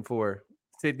I'm looking for?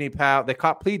 Sidney Powell. They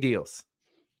caught plea deals,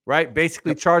 right?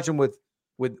 Basically, charge them with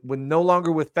no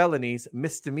longer with felonies,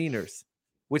 misdemeanors,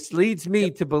 which leads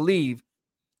me to believe.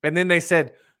 And then they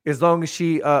said, as long as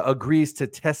she agrees to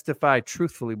testify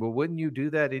truthfully. Well, wouldn't you do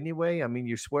that anyway? I mean,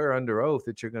 you swear under oath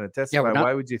that you're going to testify.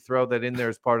 Why would you throw that in there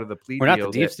as part of the plea deal? We're not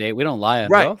the deep state. We don't lie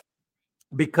on oath.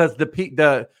 Because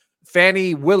the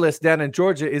Fannie Willis down in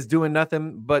Georgia is doing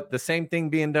nothing but the same thing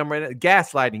being done right now,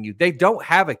 gaslighting you. They don't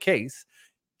have a case.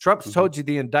 Trump's told you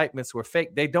the indictments were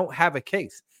fake. They don't have a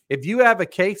case. If you have a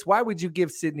case, why would you give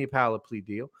Sidney Powell a plea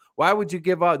deal? Why would you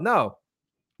give out?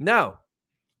 No.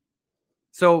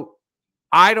 So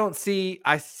I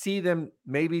see them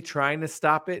maybe trying to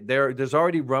stop it. There's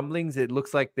already rumblings. It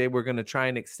looks like they were going to try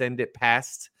and extend it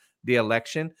past the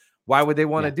election. Why would they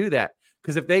want to do that?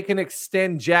 Because if they can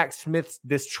extend Jack Smith's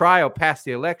this trial past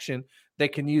the election, they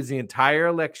can use the entire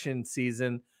election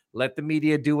season, let the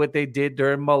media do what they did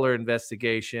during Mueller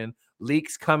investigation,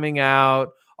 leaks coming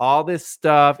out, all this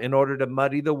stuff in order to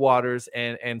muddy the waters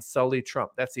and sully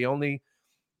Trump. That's the only.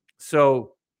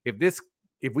 So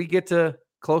if we get to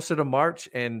closer to March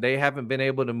and they haven't been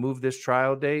able to move this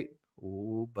trial date,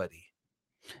 oh, buddy.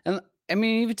 And I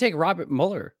mean, even take Robert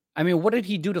Mueller. I mean, what did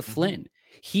he do to Flynn?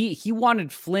 He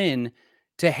wanted Flynn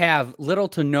to have little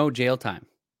to no jail time.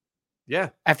 Yeah.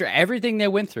 After everything they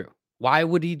went through, why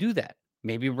would he do that?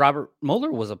 Maybe Robert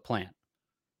Mueller was a plan.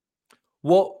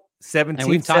 Well,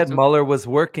 17 said Mueller was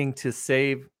working to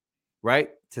save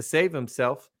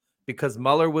himself because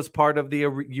Mueller was part of the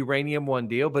Uranium One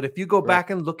deal. But if you go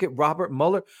back and look at Robert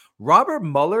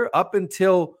Mueller up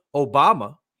until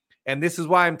Obama, and this is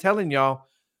why I'm telling y'all,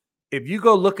 if you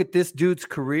go look at this dude's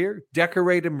career,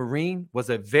 decorated Marine, was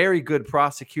a very good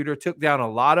prosecutor, took down a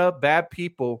lot of bad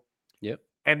people. Yep.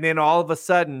 And then all of a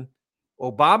sudden,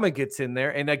 Obama gets in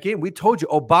there. And again, we told you,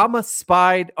 Obama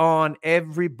spied on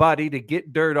everybody to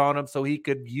get dirt on him so he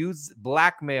could use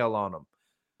blackmail on them.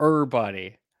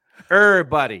 Everybody.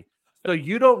 So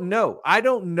you don't know. I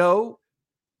don't know.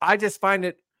 I just find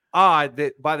it odd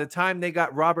that by the time they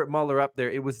got Robert Mueller up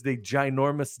there, it was the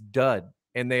ginormous dud.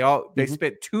 And they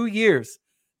spent 2 years,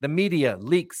 the media,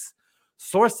 leaks.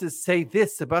 Sources say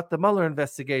this about the Mueller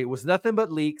investigation. It was nothing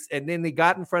but leaks. And then they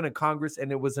got in front of Congress and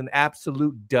it was an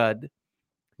absolute dud.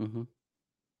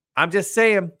 I'm just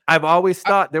saying, I've always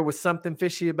thought there was something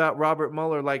fishy about Robert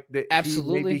Mueller, like that.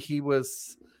 Absolutely. He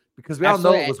was, because we all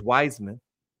know it was Wiseman.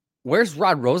 Where's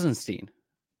Rod Rosenstein?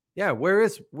 Yeah, where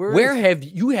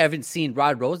haven't seen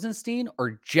Rod Rosenstein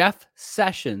or Jeff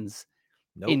Sessions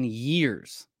in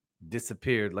years?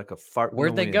 Disappeared like a fart.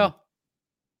 Where'd they go?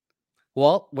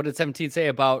 Well, what did 17 say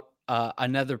about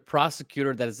another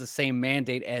prosecutor that is the same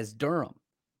mandate as Durham?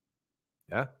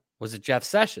 Yeah. Was it Jeff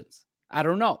Sessions? I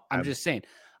don't know. I'm just saying.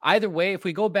 Either way, if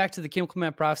we go back to the Kim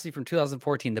Clement prophecy from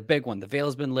 2014, the big one, the veil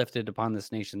has been lifted upon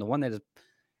this nation, the one that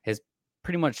is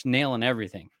pretty much nailing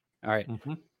everything. All right.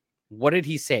 What did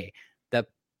he say?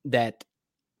 That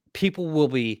people will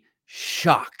be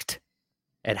shocked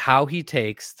at how he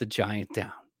takes the giant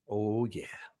down. Oh, yeah.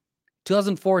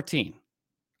 2014,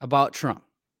 about Trump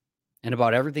and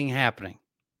about everything happening.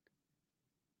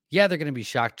 Yeah, they're going to be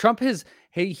shocked. Trump has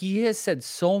said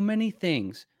so many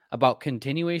things about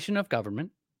continuation of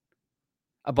government,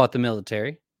 about the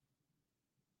military,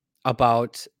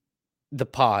 about the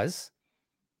pause,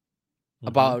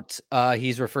 about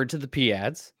he's referred to the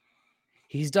PADs.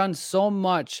 He's done so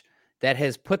much that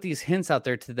has put these hints out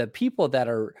there to the people that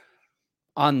are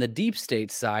on the deep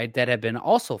state side that have been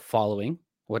also following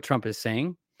what Trump is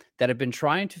saying, that have been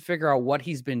trying to figure out what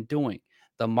he's been doing.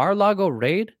 The Mar-a-Lago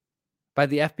raid by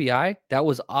the FBI that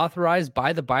was authorized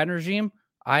by the Biden regime,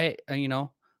 i.e.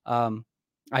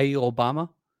 Obama.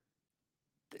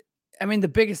 I mean, the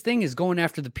biggest thing is going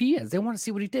after the PADs. They want to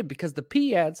see what he did because the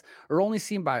PADs are only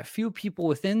seen by a few people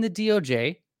within the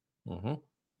DOJ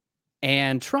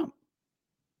and Trump.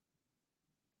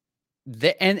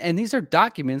 And these are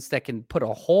documents that can put a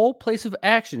whole place of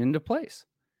action into place.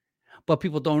 But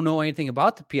people don't know anything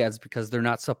about the PADs because they're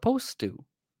not supposed to.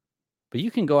 But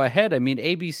you can go ahead. I mean,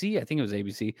 ABC, I think it was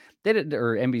ABC, did it,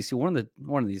 or NBC, one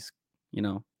of these,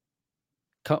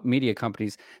 media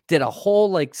companies did a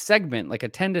whole segment, like a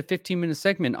 10 to 15 minute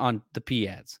segment on the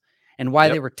PADs and why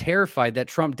they were terrified that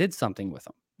Trump did something with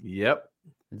them. Yep.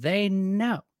 They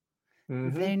know.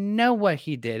 They know what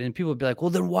he did. And people would be like, well,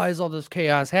 then why is all this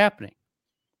chaos happening?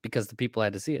 Because the people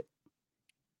had to see it.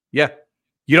 Yeah.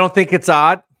 You don't think it's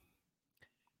odd?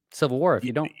 Civil war, if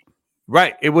you don't.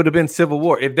 Right. It would have been civil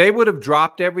war. If they would have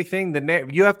dropped everything,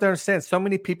 you have to understand, so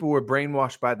many people were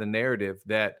brainwashed by the narrative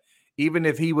that even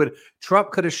if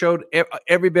Trump could have showed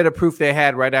every bit of proof they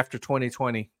had right after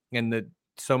 2020, and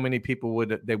so many people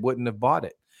wouldn't have bought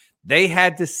it. They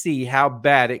had to see how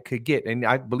bad it could get. And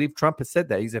I believe Trump has said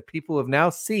that. He said people have now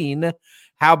seen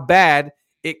how bad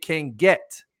it can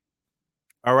get.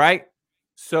 All right.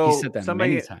 So he said that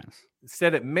many times.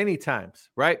 Said it many times,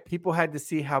 right? People had to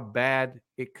see how bad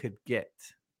it could get.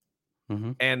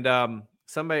 And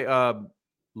somebody,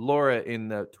 Laura in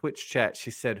the Twitch chat, she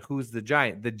said, who's the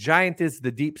giant? The giant is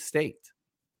the deep state.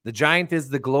 The giant is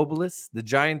the globalists. The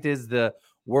giant is the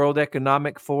World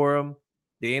Economic Forum,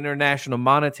 the International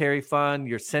Monetary Fund,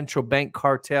 your central bank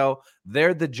cartel.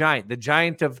 They're the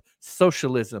giant of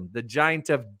socialism, the giant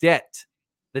of debt,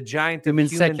 the giant of human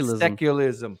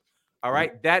secularism. All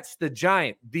right. That's the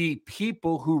giant. The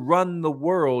people who run the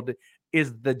world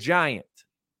is the giant.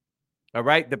 All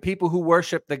right. The people who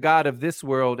worship the God of this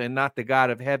world and not the God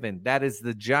of heaven. That is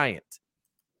the giant.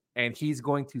 And he's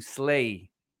going to slay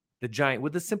the giant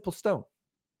with a simple stone.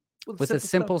 With a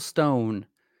simple stone.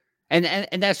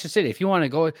 And that's just it. If you want to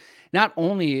go, not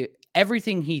only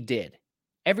everything he did,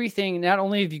 not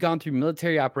only have you gone through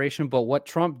military operation, but what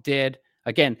Trump did,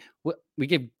 again, we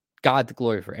give God the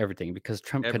glory for everything because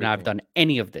Trump could not have done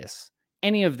any of this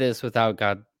without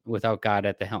God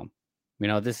at the helm.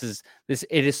 It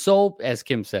is so, as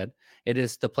Kim said,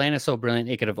 the plan is so brilliant.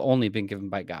 It could have only been given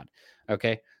by God.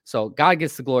 Okay. So God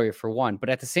gets the glory for one, but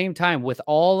at the same time, with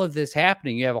all of this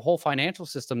happening, you have a whole financial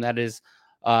system that is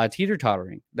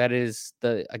teeter-tottering. That is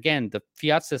the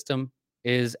fiat system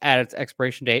is at its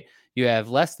expiration date. You have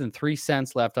less than 3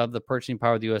 cents left of the purchasing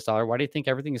power of the US dollar. Why do you think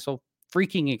everything is so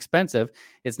freaking expensive?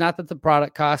 It's not that the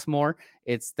product costs more,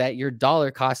 it's that your dollar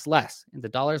costs less, and the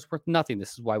dollar is worth nothing.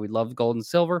 This is why we love gold and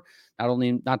silver.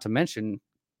 Not to mention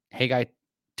Haggai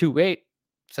 2:8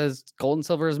 says gold and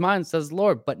silver is mine, says the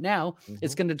Lord. But now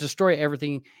it's going to destroy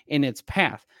everything in its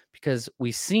path, because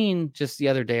we seen just the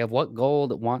other day of what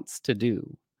gold wants to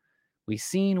do. We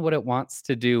seen what it wants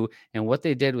to do, and what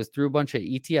they did was threw a bunch of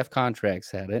ETF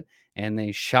contracts at it, and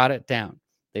they shot it down.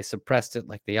 They suppressed it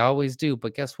like they always do.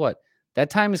 But guess what? That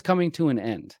time is coming to an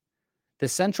end. The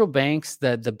central banks,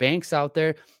 the banks out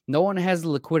there, no one has the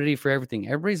liquidity for everything.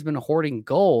 Everybody's been hoarding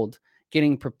gold,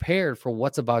 getting prepared for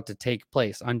what's about to take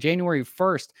place. On January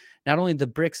 1st, not only the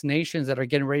BRICS nations that are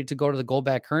getting ready to go to the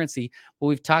gold-backed currency, but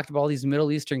we've talked about all these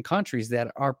Middle Eastern countries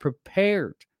that are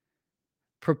prepared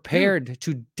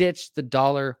to ditch the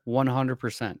dollar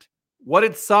 100%. What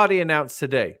did Saudi announce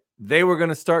today? They were going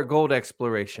to start gold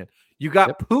exploration. You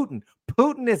got Putin.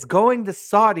 Putin is going to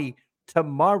Saudi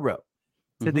tomorrow,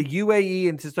 to the UAE,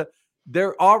 and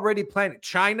they're already planning.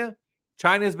 China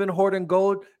has been hoarding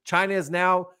gold. China is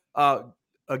now,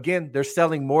 again, they're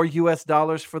selling more US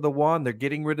dollars for the yuan. They're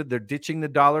ditching the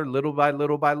dollar little by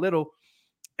little by little.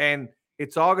 And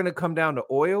it's all going to come down to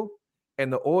oil.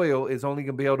 And the oil is only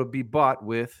going to be able to be bought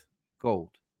with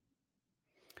gold.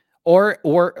 Or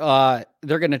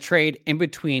they're going to trade in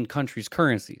between countries'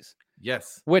 currencies.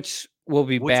 Yes. Which will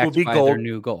be backed by their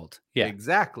new gold. Yeah.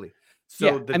 Exactly.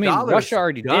 So Russia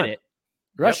already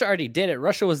did it.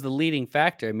 Russia was the leading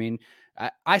factor. I mean,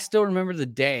 I still remember the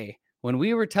day when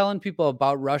we were telling people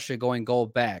about Russia going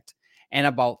gold backed, and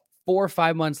about 4 or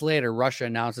 5 months later, Russia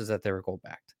announces that they were gold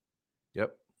backed.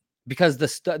 Yep. Because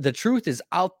the truth is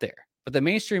out there, but the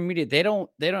mainstream media,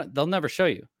 they'll never show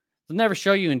you. They'll never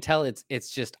show you until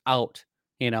it's just out,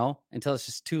 until it's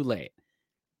just too late.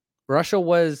 Russia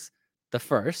was the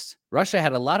first. Russia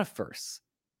had a lot of firsts.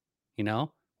 You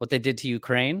know, what they did to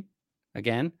Ukraine,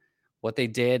 again, what they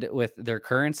did with their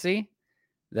currency.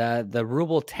 The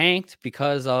ruble tanked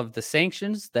because of the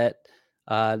sanctions that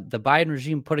the Biden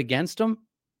regime put against them.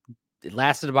 It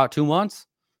lasted about 2 months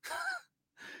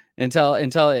until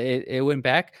it went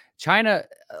back. China,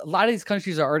 a lot of these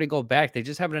countries are already go back. They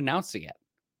just haven't announced it yet.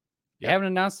 They haven't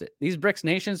announced it. These BRICS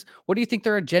nations, what do you think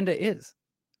their agenda is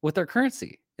with their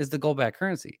currency? Is the go back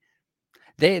currency?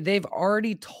 They've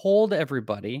already told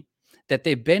everybody that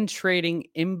they've been trading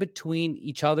in between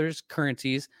each other's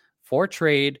currencies for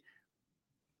trade,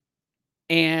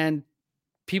 and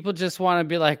people just want to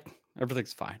be like,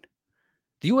 everything's fine.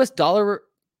 The US dollar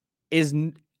is,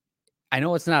 I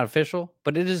know it's not official,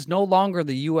 but it is no longer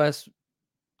the US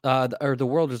or the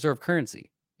world reserve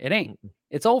currency. It ain't.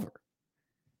 It's over.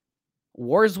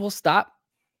 Wars will stop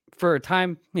for a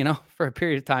time, for a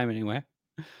period of time anyway.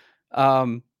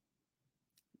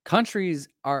 Countries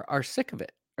are sick of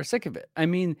it. I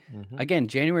mean, again,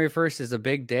 January 1st is a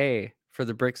big day for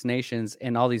the BRICS nations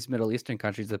and all these Middle Eastern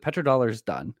countries. The petrodollar is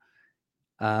done.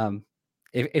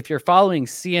 If you're following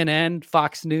CNN,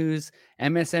 Fox News,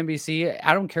 MSNBC,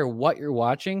 I don't care what you're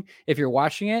watching. If you're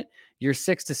watching it, you're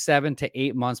 6 to 7 to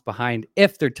 8 months behind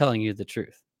if they're telling you the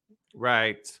truth.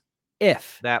 Right.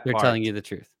 If they're telling you the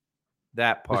truth.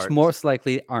 That part. Which most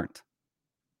likely aren't.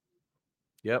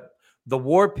 Yep. The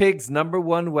war pig's number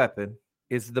one weapon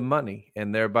is the money.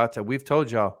 And they're about to, we've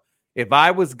told y'all, if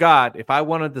I was God, if I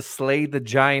wanted to slay the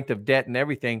giant of debt and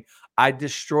everything, I'd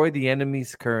destroy the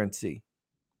enemy's currency.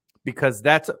 Because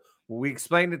we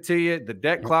explained it to you. The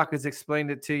debt clock has explained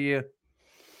it to you.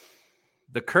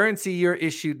 The currency you're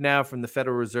issued now from the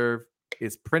Federal Reserve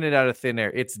is printed out of thin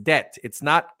air. It's debt. It's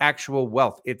not actual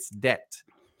wealth. It's debt.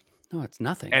 No, it's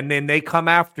nothing. And then they come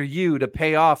after you to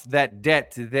pay off that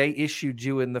debt they issued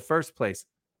you in the first place.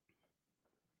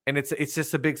 And it's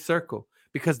just a big circle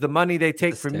because the money they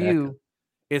take from you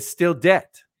is still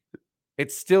debt.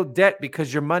 It's still debt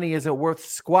because your money isn't worth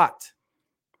squat.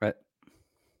 Right.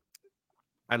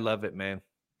 I love it, man.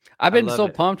 I've been so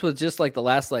pumped with just like the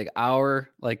last hour,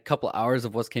 couple hours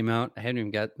of what's came out. We haven't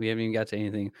even got to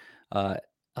anything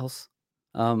else,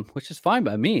 which is fine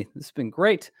by me. This has been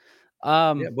great.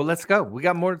 Well, let's go. We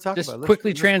got more to talk about. Just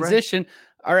quickly transition.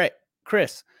 All right,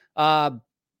 Chris.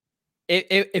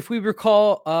 If we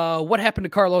recall, what happened to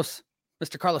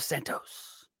Mr. Carlos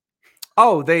Santos?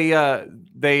 Oh,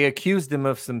 they accused him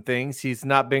of some things. He's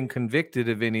not been convicted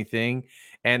of anything,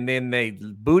 and then they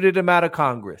booted him out of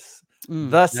Congress,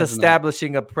 thus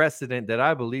establishing a precedent that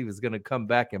I believe is going to come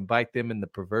back and bite them in the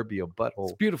proverbial butthole.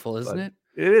 It's beautiful, isn't it?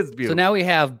 It is beautiful. So now we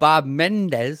have Bob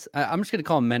Mendez. I'm just going to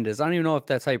call him Mendez. I don't even know if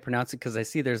that's how you pronounce it because I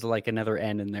see there's another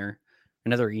N in there,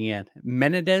 another EN.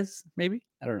 Menendez, maybe?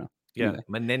 I don't know. Yeah, anyway.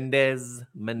 Menendez.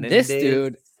 This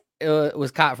dude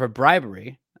was caught for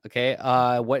bribery. Okay,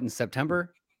 what, in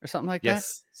September or something like that?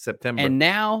 Yes, September. And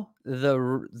now there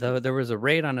was a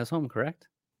raid on his home, correct?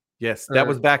 Yes, that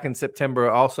was back in September.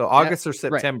 Also, August or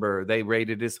September, they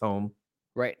raided his home.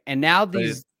 Right, and now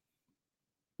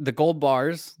the gold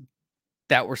bars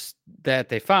that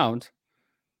they found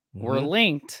were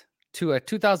linked to a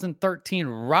 2013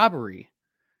 robbery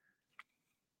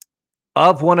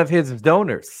of one of his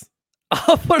donors.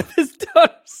 Of one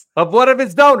of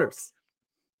his donors.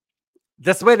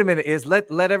 Just wait a minute.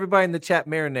 Let everybody in the chat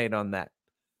marinate on that.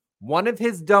 One of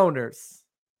his donors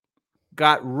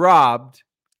got robbed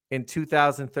in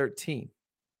 2013.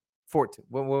 14.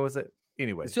 What was it?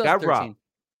 Anyway, got robbed.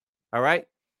 All right.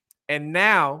 And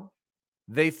now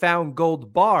they found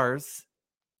gold bars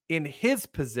in his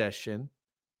possession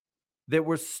that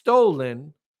were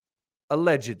stolen,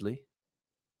 allegedly,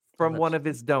 from one of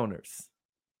his donors.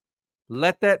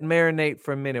 Let that marinate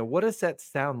for a minute. What does that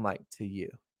sound like to you?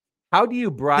 How do you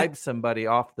bribe somebody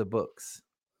off the books?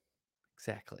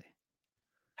 Exactly.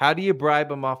 How do you bribe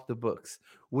them off the books?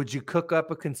 Would you cook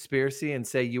up a conspiracy and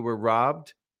say you were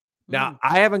robbed? Now,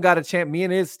 I haven't got a chance. Me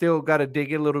and Iz still got to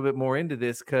dig a little bit more into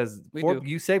this because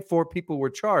you say 4 people were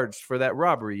charged for that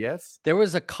robbery, yes? There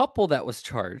was a couple that was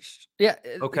charged. Yeah,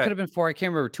 it could have been 4. I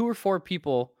can't remember. 2 or 4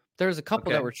 people. There was a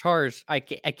couple that were charged. I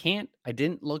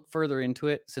didn't look further into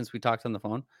it since we talked on the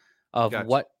phone of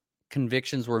what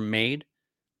convictions were made,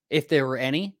 if there were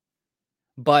any.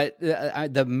 But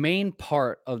the main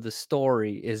part of the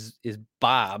story is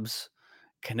Bob's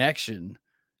connection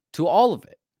to all of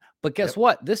it. But guess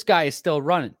what? This guy is still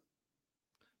running.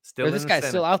 This guy's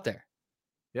still out there.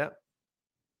 Yep.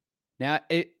 Now,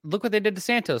 look what they did to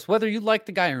Santos. Whether you like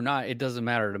the guy or not, it doesn't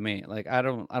matter to me. I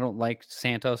don't like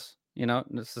Santos,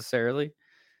 necessarily.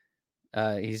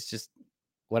 He's just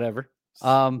whatever.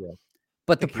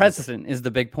 But the president is the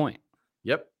big point.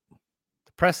 Yep.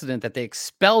 The precedent that they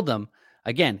expelled him.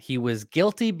 Again, he was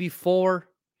guilty before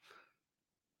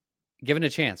given a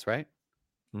chance, right?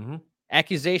 Mm-hmm.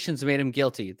 Accusations made him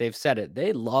guilty. They've said it.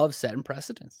 They love setting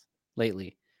precedents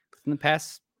lately in the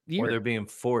past year. Or they're being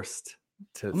forced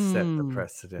to set the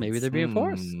precedent. Maybe they're being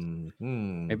forced.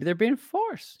 Maybe they're being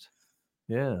forced.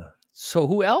 Yeah. So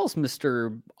who else,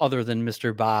 other than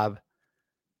Mr. Bob,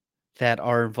 that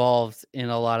are involved in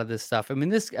a lot of this stuff? I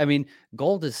mean,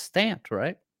 gold is stamped,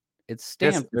 right? It's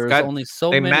stamped. Yes, There's only so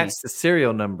they many. They match the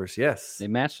serial numbers. Yes. They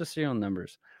match the serial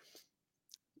numbers.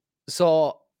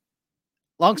 So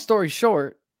long story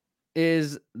short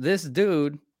is this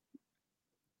dude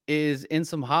is in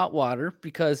some hot water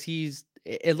because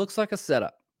it looks like a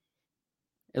setup.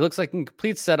 It looks like a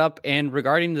complete setup. And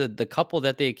regarding the couple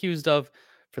that they accused of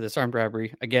for this armed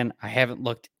robbery, again, I haven't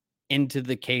looked into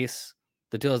the case,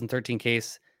 the 2013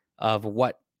 case of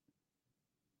what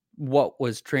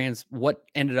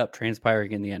ended up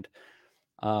transpiring in the end.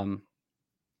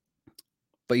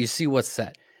 But you see what's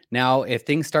set. Now, if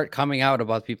things start coming out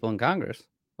about people in Congress,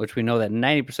 which we know that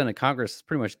 90% of Congress is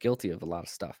pretty much guilty of a lot of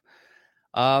stuff,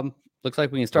 looks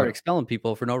like we can start expelling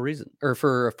people for no reason, or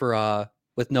for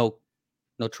with no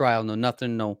trial, no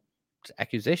nothing, no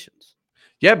accusations.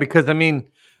 Yeah, because I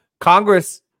mean,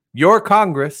 Congress, your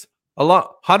Congress,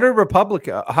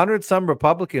 100 some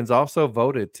Republicans also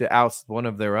voted to oust one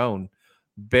of their own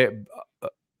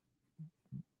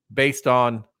based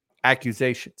on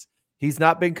accusations. He's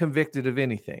not been convicted of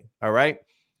anything. All right.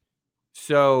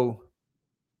 So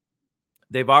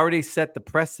they've already set the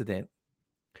precedent,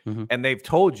 and they've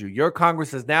told you, your Congress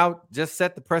has now just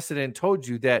set the precedent and told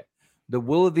you that the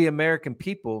will of the American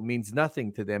people means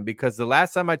nothing to them, because the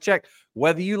last time I checked,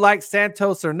 whether you like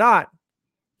Santos or not,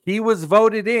 he was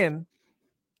voted in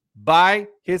by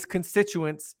his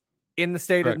constituents in the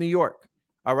state of New York.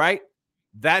 All right.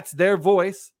 That's their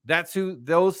voice. That's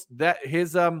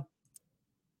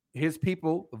his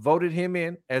people voted him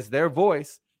in as their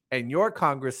voice. And your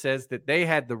Congress says that they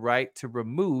had the right to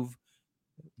remove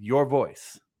your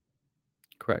voice.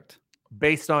 Correct.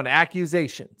 Based on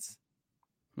accusations.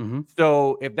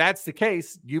 So if that's the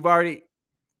case,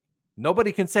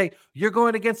 nobody can say you're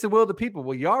going against the will of the people.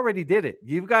 Well, you already did it.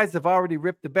 You guys have already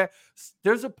ripped the back.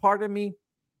 There's a part of me,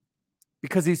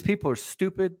 because these people are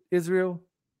stupid, Israel.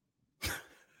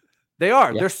 They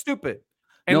are. Yeah. They're stupid.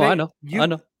 And I know. I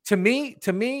know. To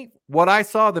me, what I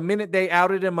saw the minute they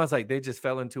outed him, I was like, they just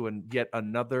fell into yet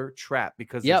another trap,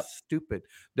 because they're stupid.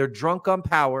 They're drunk on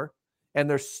power, and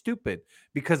they're stupid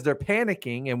because they're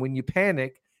panicking. And when you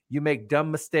panic, you make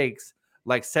dumb mistakes,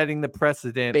 like setting the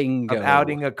precedent of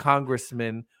outing a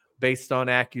congressman based on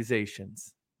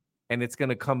accusations. And it's going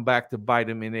to come back to bite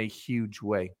him in a huge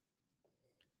way.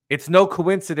 It's no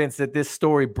coincidence that this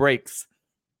story breaks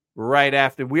right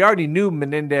after. We already knew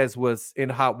Menendez was in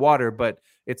hot water, but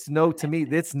it's no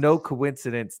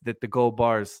coincidence that the gold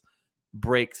bars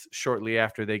breaks shortly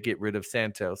after they get rid of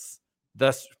Santos,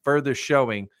 thus further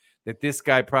showing that this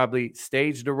guy probably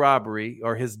staged a robbery,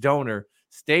 or his donor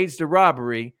staged a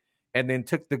robbery, and then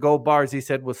took the gold bars he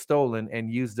said was stolen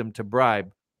and used them to bribe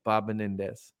Bob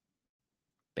Menendez.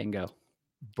 Bingo.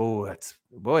 Boy,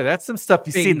 that's some stuff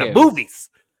you see in the movies.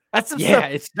 That's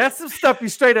some stuff you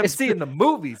straight up see in the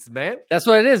movies, man. That's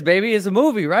what it is, baby. It's a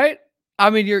movie, right? I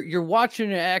mean, you're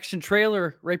watching an action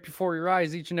trailer right before your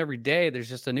eyes each and every day. There's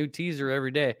just a new teaser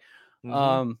every day.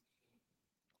 I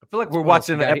feel like we're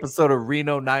watching an episode of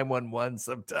Reno 911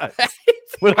 sometimes.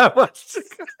 When I watch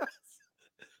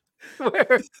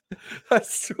I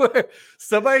swear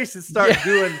somebody should start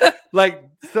doing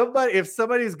if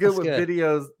somebody's good with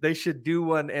videos, they should do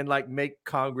one and like make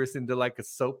Congress into like a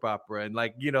soap opera, and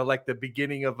like the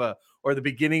beginning of a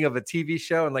TV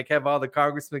show, and like have all the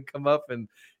congressmen come up and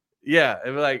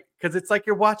because it's like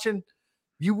you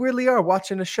really are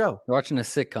watching a show. You're watching a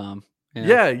sitcom.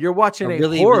 Yeah, you're watching a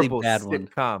really, horrible really bad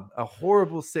sitcom. One. A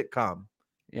horrible sitcom.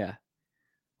 Yeah.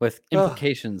 With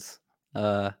implications.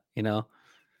 Again,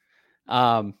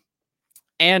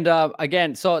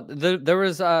 so there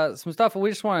was some stuff we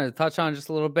just wanted to touch on just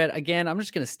a little bit. Again, I'm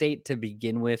just going to state to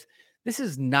begin with, this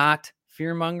is not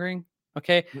fear mongering.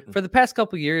 Okay. For the past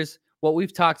couple of years, what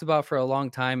we've talked about for a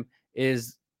long time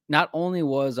is not only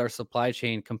was our supply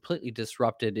chain completely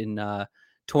disrupted in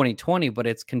 2020, but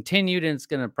it's continued, and it's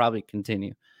going to probably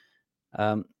continue.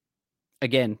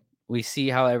 Again, we see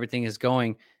how everything is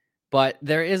going, but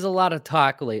there is a lot of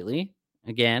talk lately.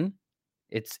 Again,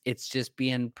 it's just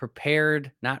being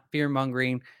prepared, not fear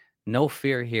mongering, no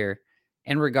fear here,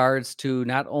 in regards to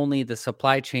not only the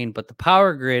supply chain, but the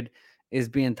power grid is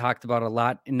being talked about a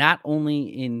lot, not only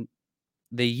in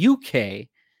the UK,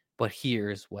 but here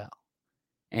as well.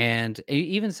 And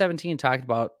even 17 talked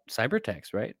about cyber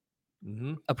attacks, right?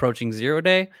 Mm-hmm. Approaching 0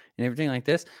 day and everything like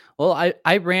this. Well,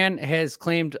 Iran has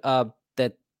claimed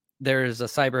that there is a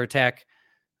cyber attack.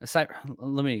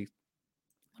 Let me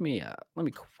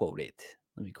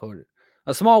quote it.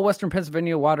 A small Western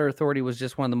Pennsylvania water authority was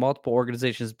just one of the multiple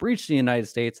organizations breached in the United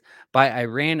States by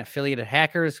Iran-affiliated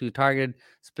hackers who targeted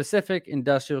specific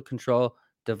industrial control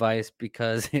device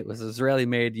because it was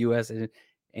Israeli-made. U.S.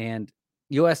 and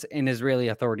Israeli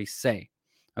authorities say.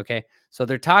 Okay, so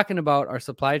they're talking about our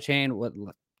supply chain,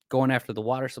 going after the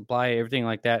water supply, everything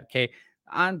like that. Okay,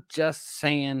 I'm just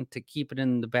saying to keep it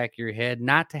in the back of your head,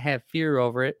 not to have fear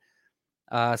over it.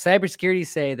 Cybersecurity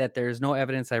say that there's no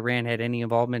evidence Iran had any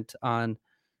involvement on.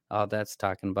 That's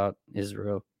talking about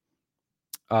Israel.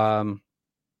 When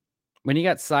you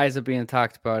got CISA being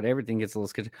talked about, everything gets a little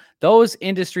sketchy. Those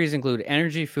industries include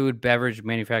energy, food, beverage,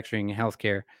 manufacturing, and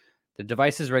healthcare. The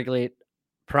devices regulate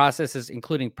processes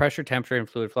including pressure, temperature, and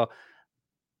fluid flow.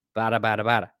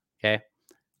 Okay.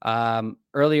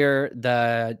 Earlier,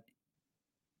 the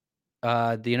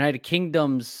United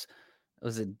Kingdom's,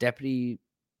 was it Deputy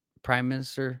Prime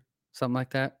Minister, something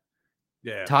like that?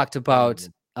 Yeah. Talked about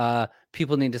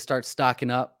people need to start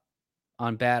stocking up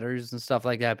on batteries and stuff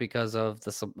like that because of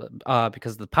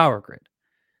the power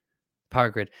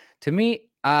grid. To me,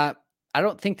 I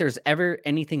don't think there's ever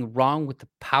anything wrong with the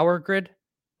power grid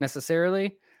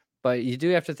necessarily, but you do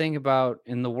have to think about,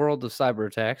 in the world of cyber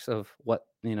attacks, of what,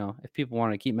 if people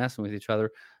want to keep messing with each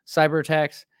other, cyber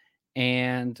attacks,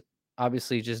 and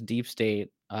obviously just deep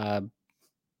state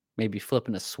maybe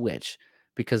flipping a switch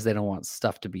because they don't want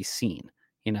stuff to be seen,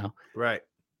 Right.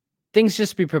 Things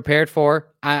just be prepared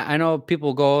for. I know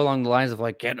people go along the lines of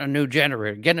like getting a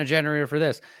generator for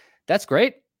this. That's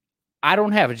great. I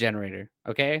don't have a generator.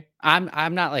 Okay.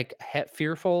 I'm not like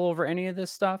fearful over any of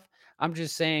this stuff. I'm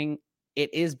just saying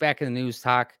it is back in the news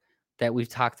talk that we've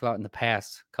talked about in the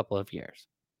past couple of years.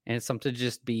 And it's something to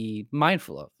just be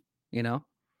mindful of,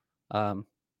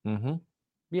 Mm-hmm.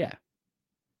 Yeah.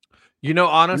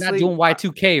 Honestly, we're not doing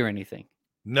Y2K or anything.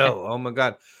 No. Oh my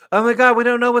God. We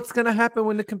don't know what's going to happen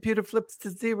when the computer flips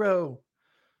to 0.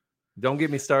 Don't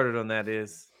get me started on that.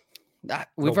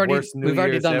 We've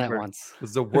already done ever. that once. It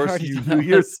was the worst New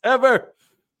Year's ever. It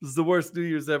was the worst New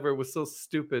Year's ever. It was so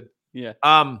stupid. Yeah.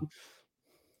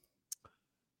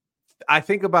 I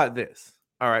think about this.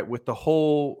 All right. With the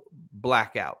whole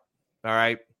blackout. All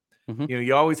right. Mm-hmm.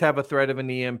 You always have a threat of an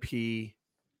EMP.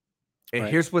 And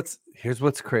right. here's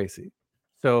what's crazy.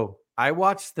 So I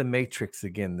watched The Matrix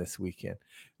again this weekend.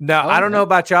 Now, I don't know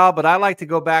about y'all, but I like to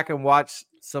go back and watch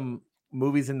some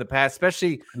movies in the past,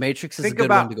 especially Matrix is a good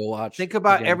one to go watch. Think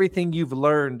about everything you've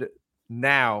learned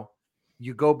now.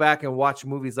 You go back and watch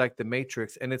movies like The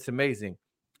Matrix, and it's amazing.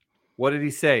 What did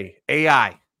he say?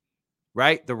 AI,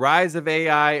 right? The rise of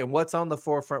AI, and what's on the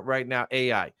forefront right now?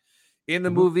 AI. In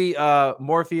the movie,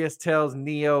 Morpheus tells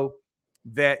Neo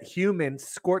that humans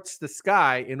scorched the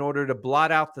sky in order to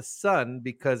blot out the sun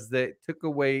because they took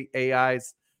away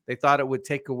AI's. They thought it would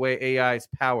take away AI's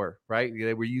power, right?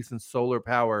 They were using solar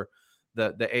power,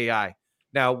 the AI.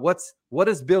 Now, what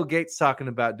is Bill Gates talking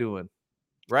about doing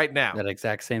right now? That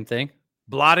exact same thing.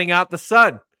 Blotting out the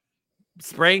sun,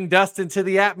 spraying dust into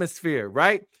the atmosphere,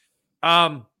 right?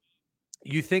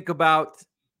 You think about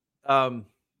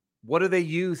what do they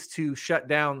use to shut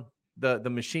down the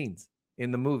machines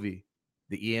in the movie?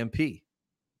 The EMP.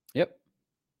 Yep.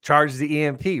 Charge the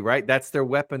EMP, right? That's their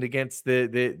weapon against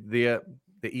the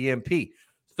EMP.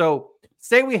 So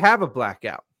say we have a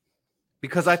blackout,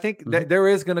 because I think that there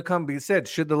is going to come be said,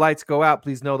 should the lights go out,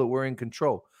 please know that we're in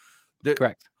control.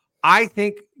 Correct. I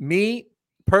think, me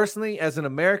personally, as an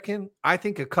American, I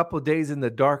think a couple of days in the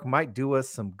dark might do us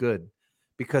some good,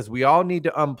 because we all need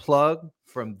to unplug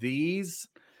from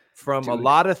a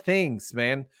lot of things,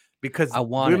 man. Because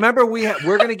remember,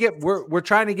 we're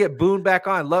trying to get Boone back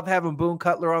on. Love having Boone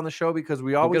Cutler on the show because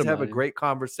we always have a great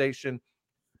conversation.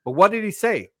 But what did he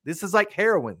say? This is like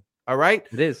heroin. All right.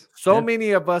 It is. So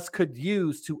many of us could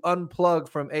use to unplug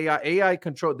from AI. AI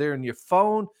control. They're in your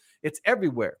phone. It's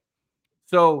everywhere.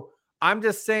 So I'm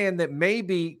just saying that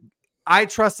maybe I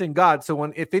trust in God. So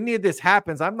if any of this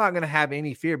happens, I'm not going to have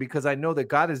any fear, because I know that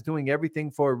God is doing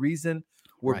everything for a reason.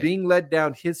 We're being led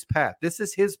down his path. This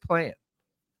is his plan.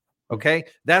 Okay.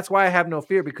 That's why I have no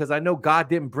fear, because I know God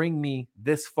didn't bring me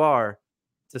this far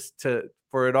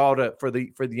for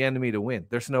the enemy to win.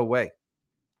 There's no way.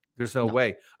 There's no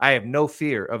way. I have no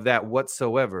fear of that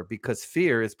whatsoever, because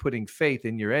fear is putting faith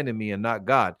in your enemy and not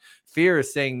God. Fear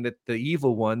is saying that the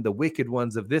evil one, the wicked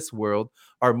ones of this world,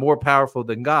 are more powerful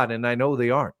than God. And I know they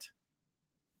aren't.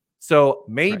 So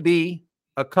maybe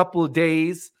a couple of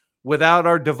days without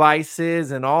our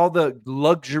devices and all the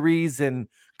luxuries and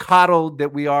coddled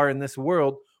that we are in this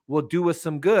world, will do us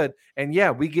some good. And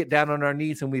yeah, we get down on our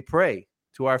knees and we pray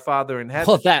to our Father in heaven.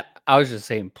 Well, that I was just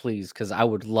saying, please, because I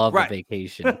would love Right. a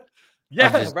vacation. Yeah,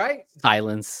 just right.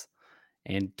 Silence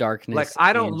and darkness. Like,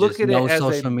 I don't and look just at it no as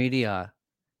social media.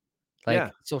 Like Yeah.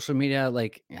 social media,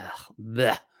 like, ugh,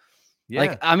 bleh. Yeah.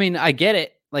 Like, I mean, I get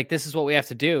it. Like, this is what we have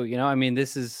to do. You know, I mean,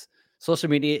 this is social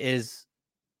media is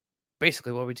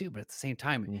basically what we do, but at the same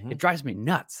time, Mhm. it drives me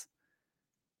nuts.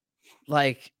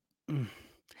 Like,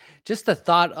 just the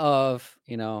thought of,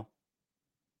 you know,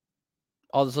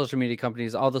 all the social media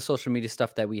companies, all the social media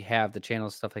stuff that we have, the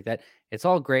channels, stuff like that. It's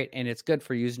all great and it's good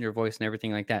for using your voice and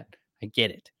everything like that. I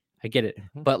get it.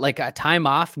 Mhm. But like a time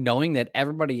off, knowing that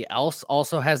everybody else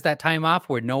also has that time off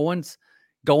where no one's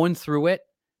going through it.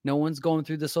 No one's going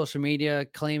through the social media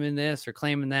claiming this or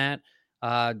claiming that,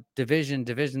 division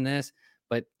this.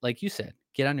 But like you said,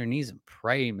 get on your knees and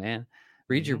pray, man.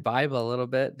 Read your Bible a little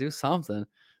bit, do something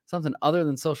other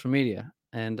than social media.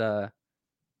 And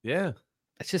Yeah.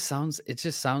 it just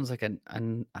sounds like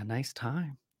a nice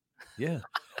time. Yeah.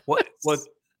 What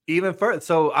even further?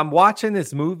 So I'm watching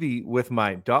this movie with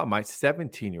my daughter, my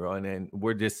 17-year-old, and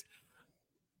we're just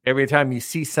every time you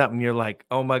see something, you're like,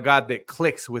 oh my God, that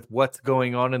clicks with what's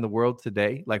going on in the world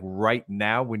today, like right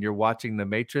now when you're watching The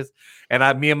Matrix.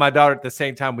 And me and my daughter at the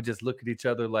same time would just look at each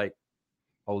other like,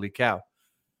 holy cow.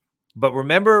 But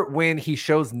remember when he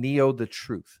shows Neo the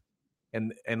truth,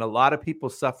 and a lot of people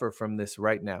suffer from this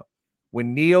right now.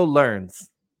 When Neo learns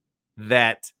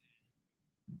that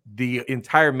the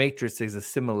entire Matrix is a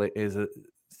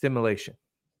simulation,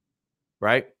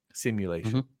 right?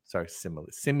 Simulation. Sorry,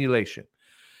 simulation.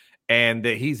 And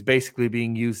that he's basically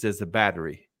being used as a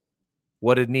battery.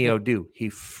 What did Neo do? He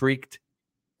freaked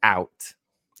out.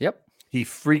 Yep. He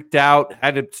freaked out,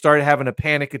 started having a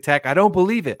panic attack. I don't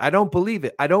believe it. I don't believe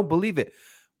it. I don't believe it.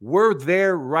 We're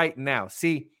there right now.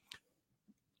 See,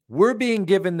 we're being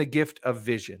given the gift of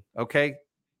vision, okay?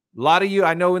 A lot of you,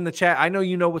 I know in the chat, I know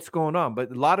you know what's going on,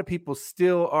 but a lot of people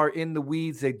still are in the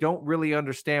weeds. They don't really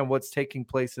understand what's taking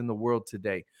place in the world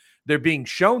today. They're being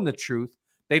shown the truth.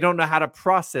 They don't know how to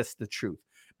process the truth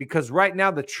because right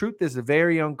now the truth is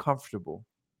very uncomfortable.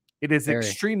 It is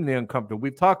extremely uncomfortable.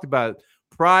 We've talked about it.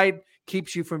 Pride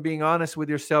keeps you from being honest with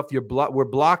yourself. We're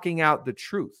blocking out the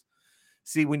truth.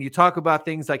 See, when you talk about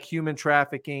things like human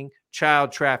trafficking,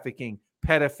 child trafficking,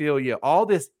 pedophilia, all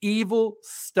this evil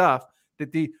stuff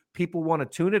that the people want to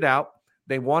tune it out.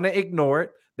 They want to ignore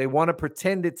it. They want to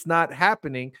pretend it's not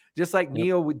happening, just like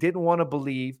Neo didn't want to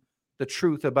believe the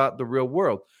truth about the real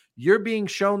world. You're being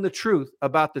shown the truth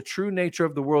about the true nature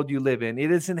of the world you live in.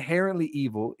 It is inherently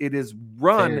evil. It is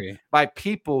run by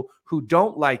people who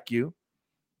don't like you.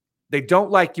 They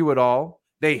don't like you at all.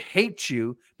 They hate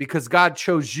you because God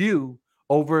chose you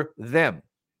over them.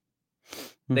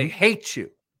 They hate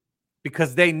you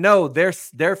because they know their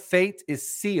fate is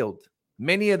sealed.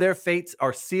 Many of their fates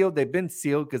are sealed. They've been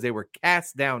sealed because they were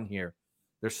cast down here.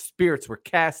 Their spirits were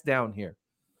cast down here.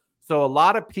 So a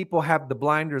lot of people have the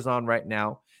blinders on right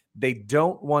now. They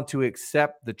don't want to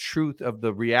accept the truth of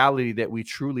the reality that we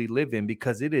truly live in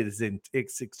because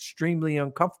it's extremely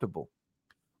uncomfortable.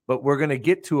 But we're going to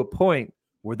get to a point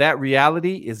where that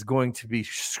reality is going to be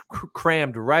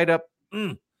crammed right up.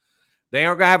 They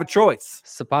aren't going to have a choice.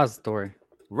 Suppository.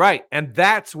 Right. And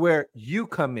that's where you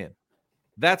come in.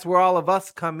 That's where all of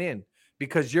us come in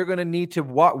because you're going to need to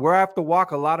walk. We're have to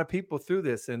walk a lot of people through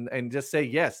this and just say,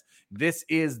 yes, this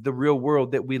is the real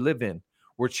world that we live in,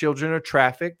 where children are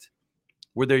trafficked,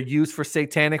 where they're used for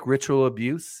satanic ritual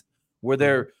abuse, where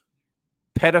they're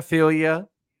pedophilia,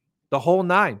 the whole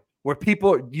nine, where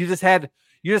people, you just had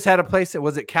a place that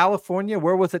was it California?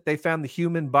 Where was it? They found the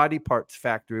human body parts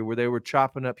factory where they were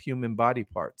chopping up human body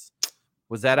parts.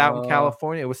 Was that out in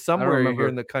California? It was somewhere here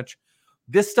in the country.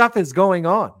 This stuff is going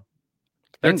on.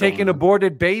 They're taking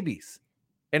aborted babies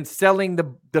and selling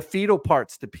the fetal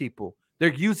parts to people.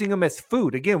 They're using them as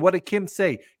food. Again, what did Kim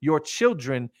say? Your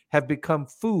children have become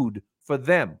food for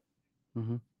them.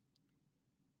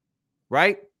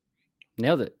 Right?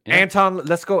 Nailed it. Yeah.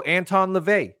 Let's go. Anton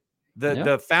LaVey,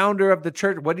 the founder of the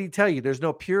church. What did he tell you? There's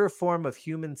no purer form of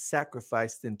human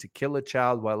sacrifice than to kill a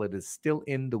child while it is still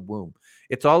in the womb.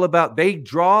 It's all about, they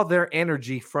draw their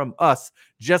energy from us,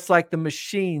 just like the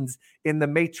machines in the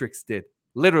Matrix did.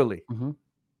 Literally.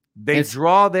 They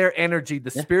draw their energy,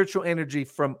 the spiritual energy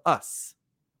from us.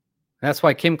 That's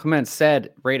why Kim Clement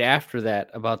said right after that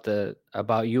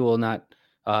about you will not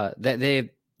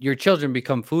your children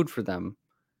become food for them.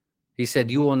 He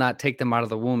said you will not take them out of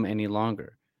the womb any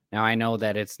longer. Now I know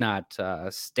that it's not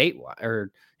statewide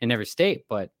or in every state,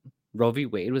 but Roe v.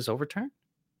 Wade was overturned.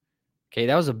 Okay,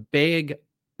 that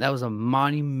was a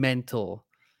monumental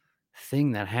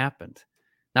thing that happened.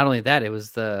 Not only that, it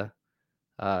was the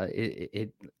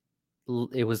it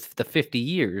was the 50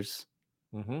 years.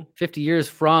 50 years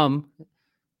from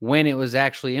when it was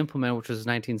actually implemented, which was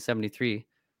 1973.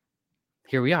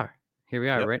 Here we are.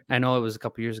 Yep. Right? I know it was a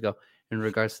couple years ago in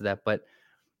regards to that, but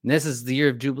this is the year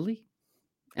of Jubilee.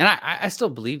 And I still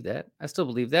believe that.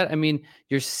 I mean,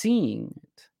 you're seeing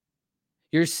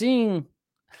it.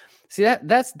 See,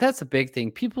 that's a big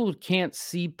thing. People can't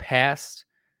see past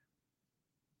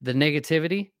the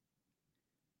negativity,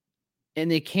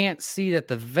 and they can't see that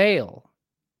the veil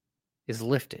is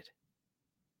lifted.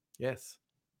 Yes.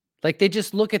 Like, they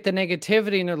just look at the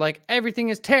negativity and they're like, everything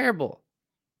is terrible.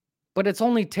 But it's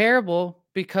only terrible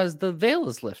because the veil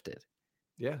is lifted.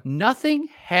 Yeah. Nothing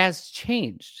has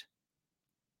changed.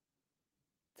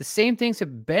 The same things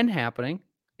have been happening.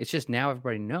 It's just now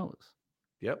everybody knows.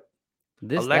 Yep.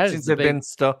 Elections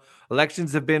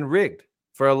have been rigged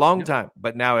for a long time,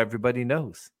 but now everybody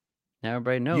knows. Now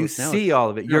everybody knows. You see all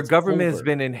of it. Your government has over.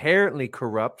 been inherently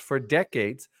corrupt for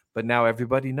decades, but now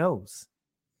everybody knows.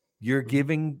 You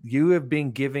have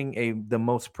been giving the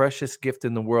most precious gift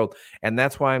in the world. And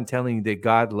that's why I'm telling you that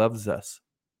God loves us.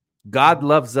 God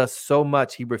loves us so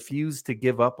much. He refused to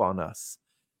give up on us.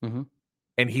 And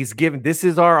this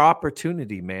is our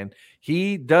opportunity, man.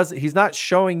 He's not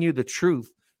showing you the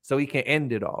truth so he can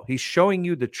end it all. He's showing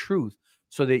you the truth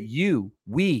so that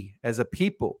we as a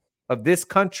people of this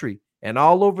country and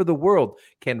all over the world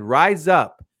can rise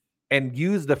up and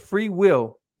use the free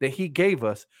will that he gave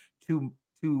us to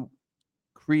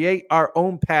create our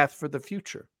own path for the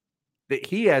future that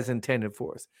he has intended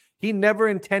for us. He never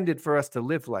intended for us to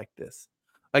live like this.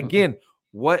 Again,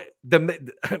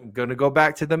 I'm going to go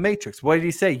back to the Matrix. What did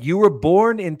he say? You were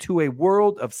born into a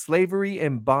world of slavery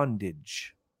and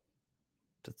bondage.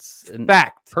 That's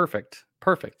fact. Perfect.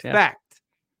 Yeah. Fact.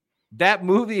 That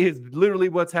movie is literally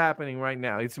what's happening right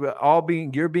now. It's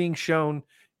you're being shown.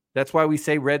 That's why we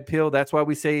say red pill. That's why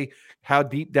we say, how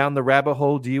deep down the rabbit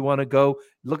hole do you want to go?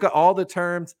 Look at all the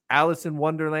terms, Alice in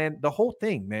Wonderland, the whole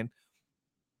thing, man.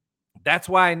 That's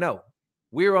why I know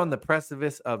we're on the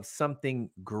precipice of something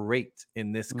great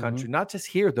in this country. Not just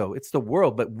here, though. It's the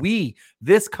world. But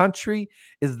this country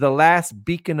is the last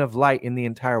beacon of light in the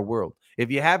entire world. If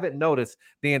you haven't noticed,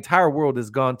 the entire world has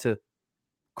gone to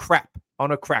crap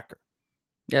on a cracker.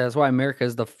 Yeah, that's why America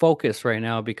is the focus right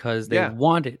now, because they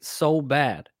want it so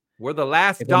bad. We're the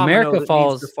last if domino America that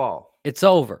falls, needs to fall. It's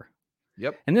over.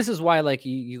 Yep. And this is why, like,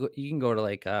 you can go to,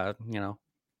 like,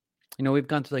 we've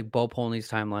gone through like Bo Pony's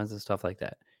timelines and stuff like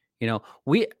that.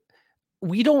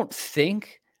 We don't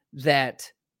think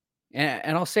that,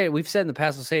 and I'll say it, we've said in the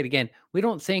past, I'll say it again. We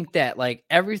don't think that like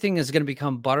everything is going to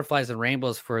become butterflies and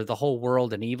rainbows for the whole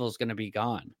world and evil is going to be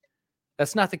gone.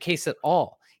 That's not the case at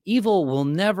all. Evil will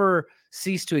never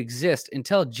cease to exist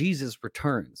until Jesus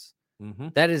returns.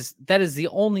 That is the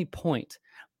only point.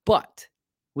 But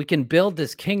we can build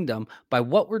this kingdom by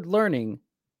what we're learning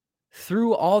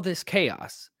through all this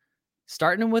chaos,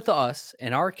 starting with us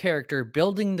and our character,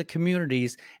 building the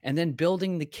communities, and then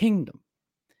building the kingdom.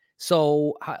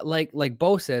 So like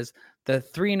Bo says, the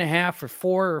 3.5 or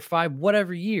 4 or 5,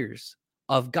 whatever years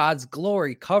of God's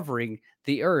glory covering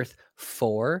the earth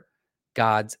for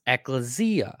God's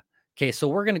ecclesia. Okay, so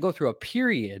we're going to go through a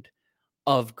period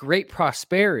of great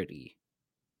prosperity,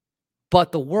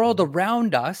 but the world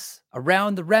around us,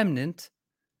 around the remnant,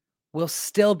 will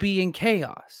still be in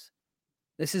chaos.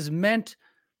 This is meant,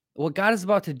 what God is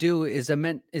about to do is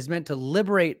meant to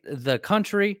liberate the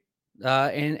country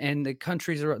and the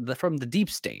countries from the deep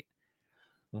state.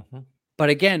 But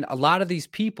again, a lot of these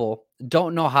people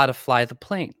don't know how to fly the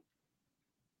plane.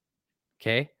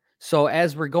 Okay, so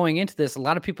as we're going into this, a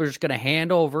lot of people are just going to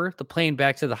hand over the plane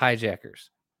back to the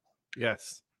hijackers.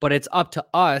 Yes. But it's up to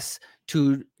us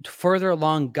to further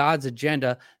along God's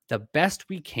agenda the best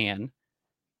we can,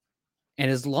 and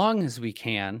as long as we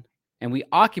can, and we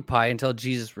occupy until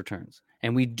Jesus returns.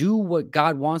 And we do what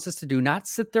God wants us to do, not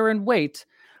sit there and wait,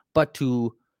 but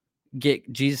to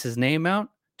get Jesus' name out,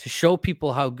 to show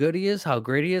people how good he is, how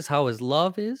great he is, how his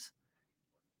love is.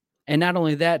 And not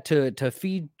only that, to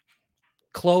feed,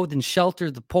 clothe, and shelter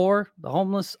the poor, the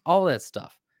homeless, all that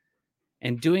stuff.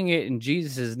 And doing it in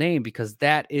Jesus' name, because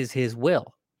that is his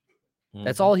will.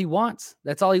 That's all he wants.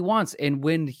 That's all he wants. And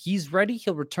when he's ready,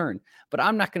 he'll return. But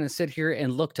I'm not going to sit here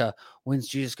and look to when's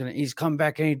Jesus he's coming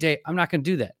back any day. I'm not going to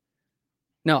do that.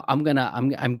 No, I'm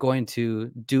going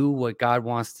to do what God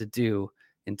wants to do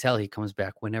until he comes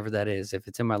back, whenever that is. If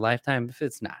it's in my lifetime, if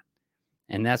it's not.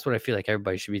 And that's what I feel like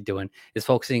everybody should be doing, is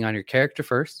focusing on your character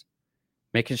first,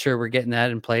 making sure we're getting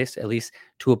that in place, at least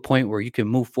to a point where you can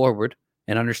move forward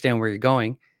and understand where you're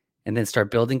going, and then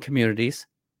start building communities,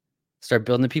 start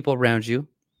building the people around you,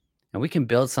 and we can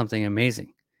build something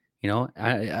amazing. You know,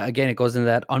 again, it goes into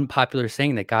that unpopular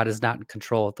saying that God is not in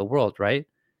control of the world, right?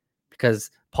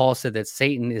 Because Paul said that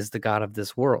Satan is the God of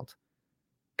this world.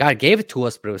 God gave it to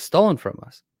us, but it was stolen from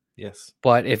us. Yes.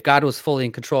 But if God was fully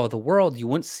in control of the world, you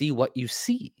wouldn't see what you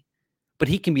see. But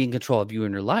he can be in control of you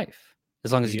and your life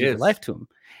as long as you give your life to him.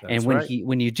 That's and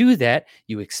when you do that,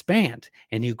 you expand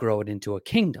and you grow it into a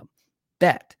kingdom.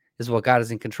 That is what God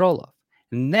is in control of.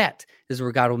 And that is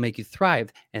where God will make you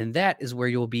thrive. And that is where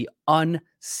you'll be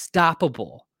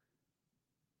unstoppable.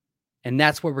 And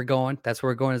that's where we're going. That's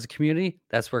where we're going as a community.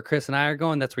 That's where Chris and I are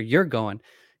going. That's where you're going.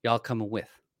 Y'all coming with.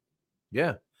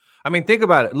 Yeah. I mean, think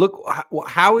about it. Look,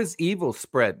 how is evil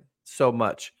spread so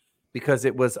much? Because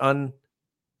it was undaunted.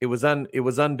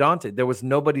 There was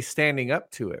nobody standing up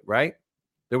to it, right?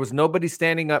 There was nobody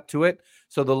standing up to it.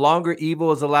 So the longer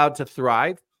evil is allowed to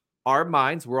thrive, our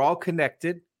minds, we're all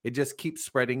connected. It just keeps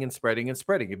spreading and spreading and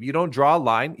spreading. If you don't draw a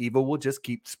line, evil will just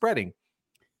keep spreading.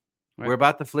 Right. We're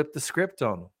about to flip the script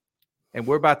on them. And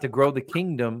we're about to grow the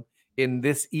kingdom in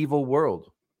this evil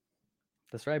world.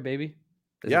 That's right, baby.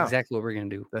 That's exactly what we're going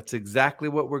to do. That's exactly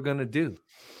what we're going to do.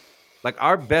 Like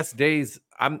our best days,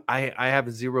 I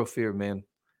have zero fear, man.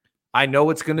 I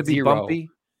know it's going to be bumpy.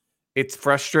 It's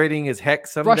frustrating as heck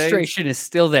some days. Frustration is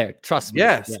still there. Trust me.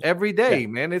 Yes, every day,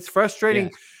 man. It's frustrating.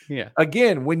 Yeah.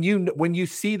 Again, when you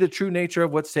see the true nature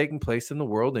of what's taking place in the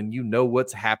world and you know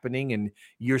what's happening and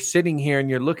you're sitting here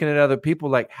and you're looking at other people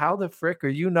like, how the frick are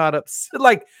you not upset?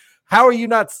 Like, how are you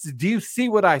not? Do you see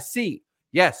what I see?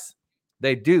 Yes,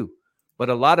 they do. But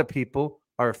a lot of people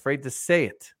are afraid to say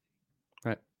it,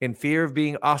 right? In fear of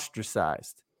being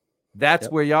ostracized. That's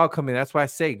where y'all come in. That's why I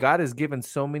say God has given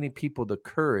so many people the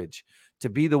courage to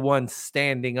be the one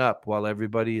standing up while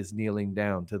everybody is kneeling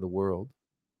down to the world.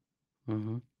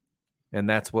 Mm-hmm. And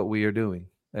that's what we are doing.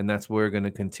 And that's what we're going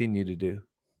to continue to do.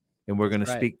 And we're going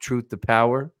to speak truth to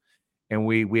power. And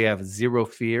we have zero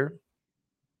fear.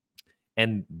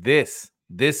 And this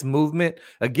movement,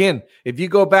 again, if you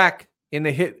go back in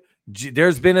the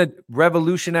there's been a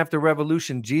revolution after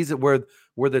revolution. Jesus,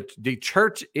 where the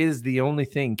church is the only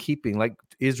thing keeping, like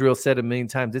Israel said a million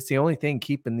times, it's the only thing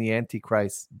keeping the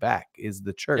Antichrist back is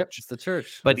the church. Yep, it's the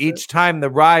church. But each time the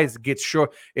rise gets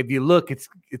short. If you look, it's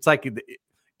like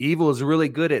evil is really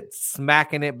good at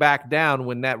smacking it back down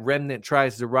when that remnant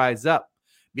tries to rise up,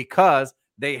 because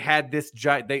they had this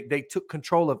giant. They took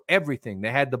control of everything.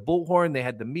 They had the bullhorn. They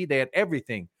had the meat. They had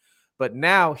everything. But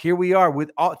now here we are with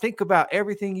all. Think about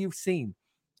everything you've seen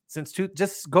since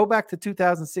just go back to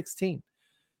 2016.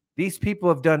 These people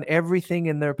have done everything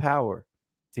in their power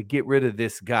to get rid of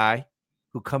this guy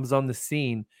who comes on the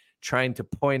scene trying to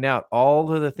point out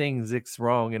all of the things that's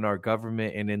wrong in our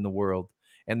government and in the world.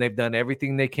 And they've done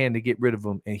everything they can to get rid of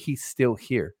him. And he's still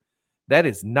here. That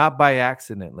is not by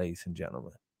accident, ladies and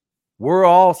gentlemen. We're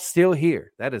all still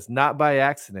here. That is not by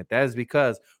accident. That is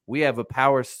because we have a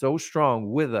power so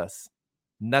strong with us.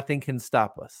 Nothing can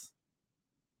stop us.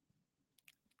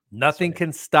 Nothing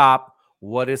can stop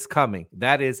what is coming.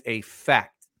 That is a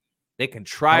fact. They can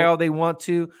try all they want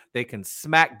to. They can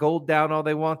smack gold down all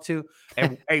they want to.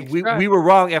 And hey, we were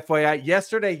wrong, FYI.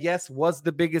 Yesterday, yes, was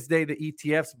the biggest day of the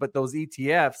ETFs, but those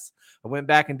ETFs, I went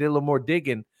back and did a little more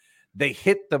digging. They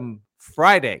hit them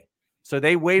Friday. So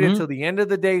they waited till the end of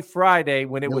the day Friday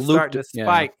when it was starting to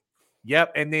spike.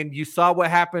 Yep. And then you saw what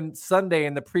happened Sunday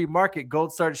in the pre-market.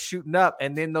 Gold started shooting up.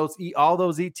 And then all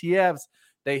those ETFs,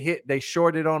 they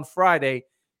shorted on Friday,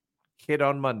 hit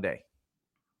on Monday.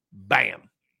 Bam.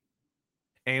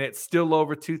 And it's still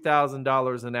over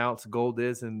 $2,000 an ounce gold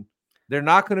is. And they're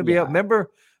not going to be up. Remember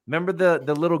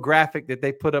the little graphic that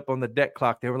they put up on the debt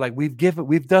clock? They were like, we've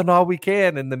done all we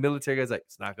can. And the military guy's like,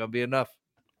 it's not going to be enough.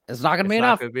 It's not going to be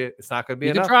enough. It's not going to be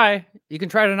enough. You can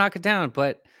try to knock it down,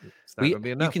 but it's not going to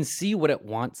be enough. You can see what it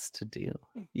wants to do.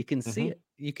 You can see it.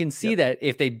 You can see that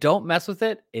if they don't mess with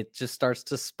it, it just starts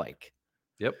to spike.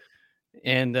 Yep.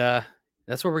 And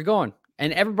that's where we're going.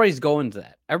 And everybody's going to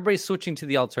that. Everybody's switching to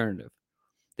the alternative.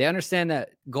 They understand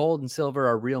that gold and silver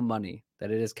are real money,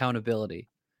 that it is accountability.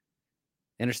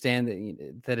 They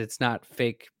understand that it's not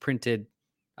fake, printed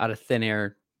out of thin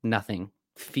air, nothing,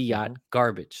 fiat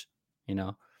garbage,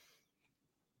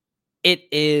 It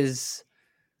is,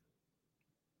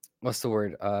 what's the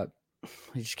word?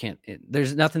 You just can't,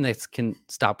 there's nothing that can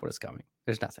stop what is coming.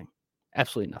 There's nothing,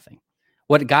 absolutely nothing.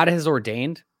 What God has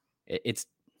ordained, it's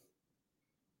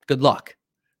good luck.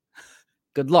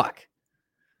 Good luck.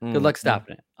 Good luck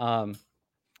stopping it.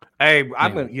 Hey,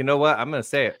 you know what? I'm going to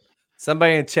say it.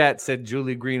 Somebody in chat said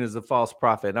Julie Green is a false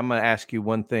prophet. I'm going to ask you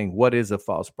one thing. What is a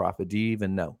false prophet? Do you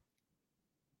even know?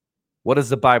 What does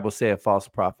the Bible say a false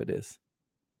prophet is?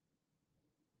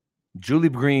 Julie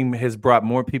Green has brought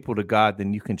more people to God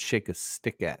than you can shake a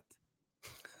stick at.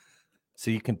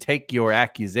 So you can take your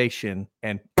accusation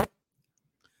and...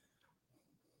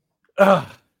 Anyway.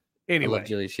 I love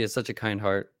Julie. She has such a kind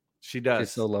heart. She does.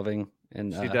 She's so loving.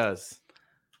 And she does.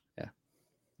 Yeah.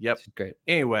 Yep. She's great.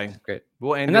 Anyway. She's great.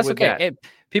 We'll end and that's it with okay. that.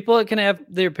 People can have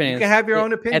their opinions. You can have your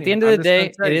own opinion. At the end of the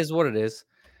day, it is what it is.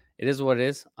 It is what it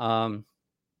is. Either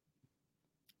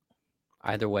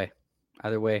way.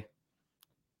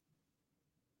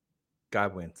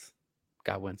 God wins.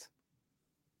 God wins.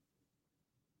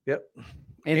 Yep.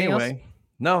 Anything else?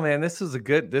 No, man, this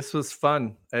was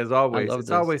fun as always.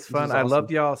 It's always fun. I love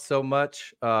y'all so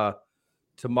much.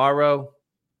 Tomorrow,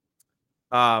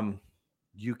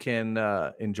 you can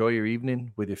enjoy your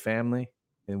evening with your family,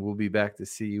 and we'll be back to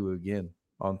see you again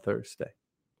on Thursday.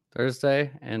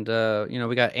 And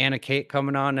we got Anna Kate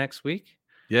coming on next week.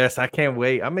 Yes, I can't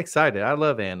wait. I'm excited. I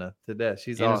love Anna to death.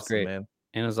 She's awesome, great. man.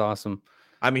 Anna's awesome.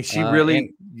 I mean, she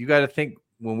really. You got to think.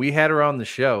 When we had her on the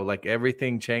show, like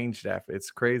everything changed after. It's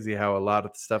crazy how a lot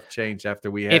of stuff changed after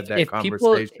we had that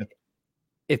conversation.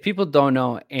 If people don't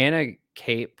know, Anna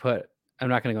Kate I'm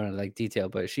not going to go into like detail,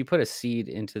 but she put a seed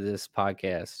into this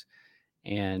podcast,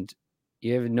 and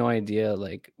you have no idea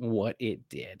like what it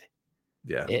did.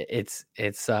 Yeah,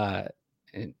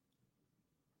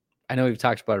 I know we've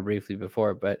talked about it briefly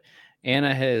before, but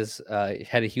Anna has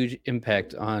had a huge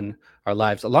impact on our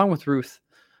lives, along with Ruth,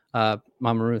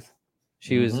 Mama Ruth.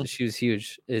 She was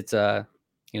huge. It's Anna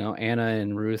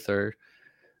and Ruth are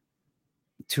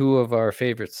two of our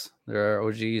favorites. They're our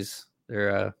OGs.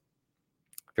 They're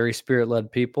very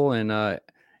spirit-led people, and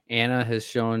Anna has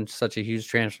shown such a huge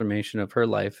transformation of her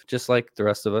life, just like the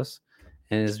rest of us.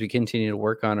 And as we continue to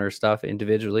work on our stuff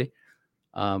individually,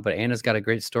 but Anna's got a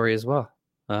great story as well.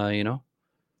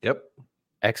 Yep.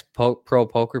 Ex-pro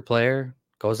poker player,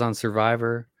 goes on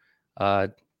Survivor,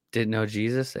 didn't know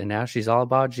Jesus, and now she's all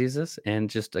about Jesus and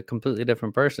just a completely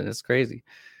different person. It's crazy.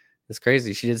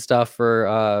 She did stuff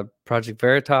for Project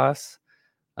Veritas,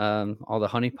 all the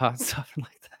honeypot stuff and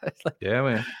like that.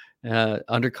 Yeah, man.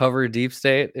 Undercover deep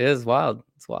state is wild.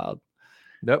 It's wild.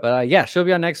 Yep. But she'll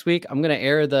be on next week. I'm gonna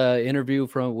air the interview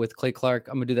with Clay Clark.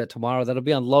 I'm gonna do that tomorrow. That'll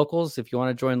be on Locals. If you want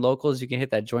to join Locals, you can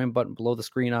hit that join button below the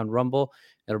screen on Rumble.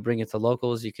 It'll bring it to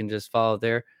Locals. You can just follow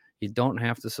there. You don't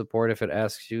have to support if it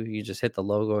asks you. You just hit the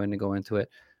logo and go into it.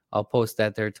 I'll post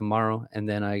that there tomorrow. And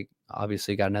then I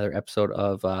obviously got another episode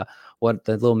of what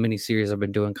the little mini series I've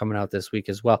been doing coming out this week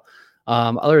as well.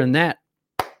 Other than that,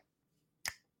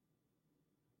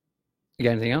 you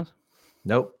got anything else?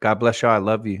 Nope. God bless y'all. I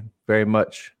love you very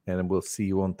much. And we'll see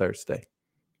you on Thursday.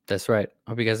 That's right.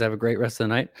 Hope you guys have a great rest of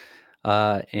the night.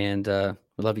 And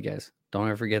we love you guys. Don't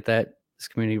ever forget that. This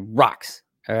community rocks.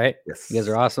 All right. Yes. You guys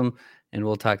are awesome. And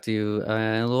we'll talk to you in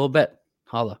a little bit.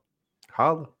 Holla.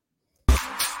 Holla.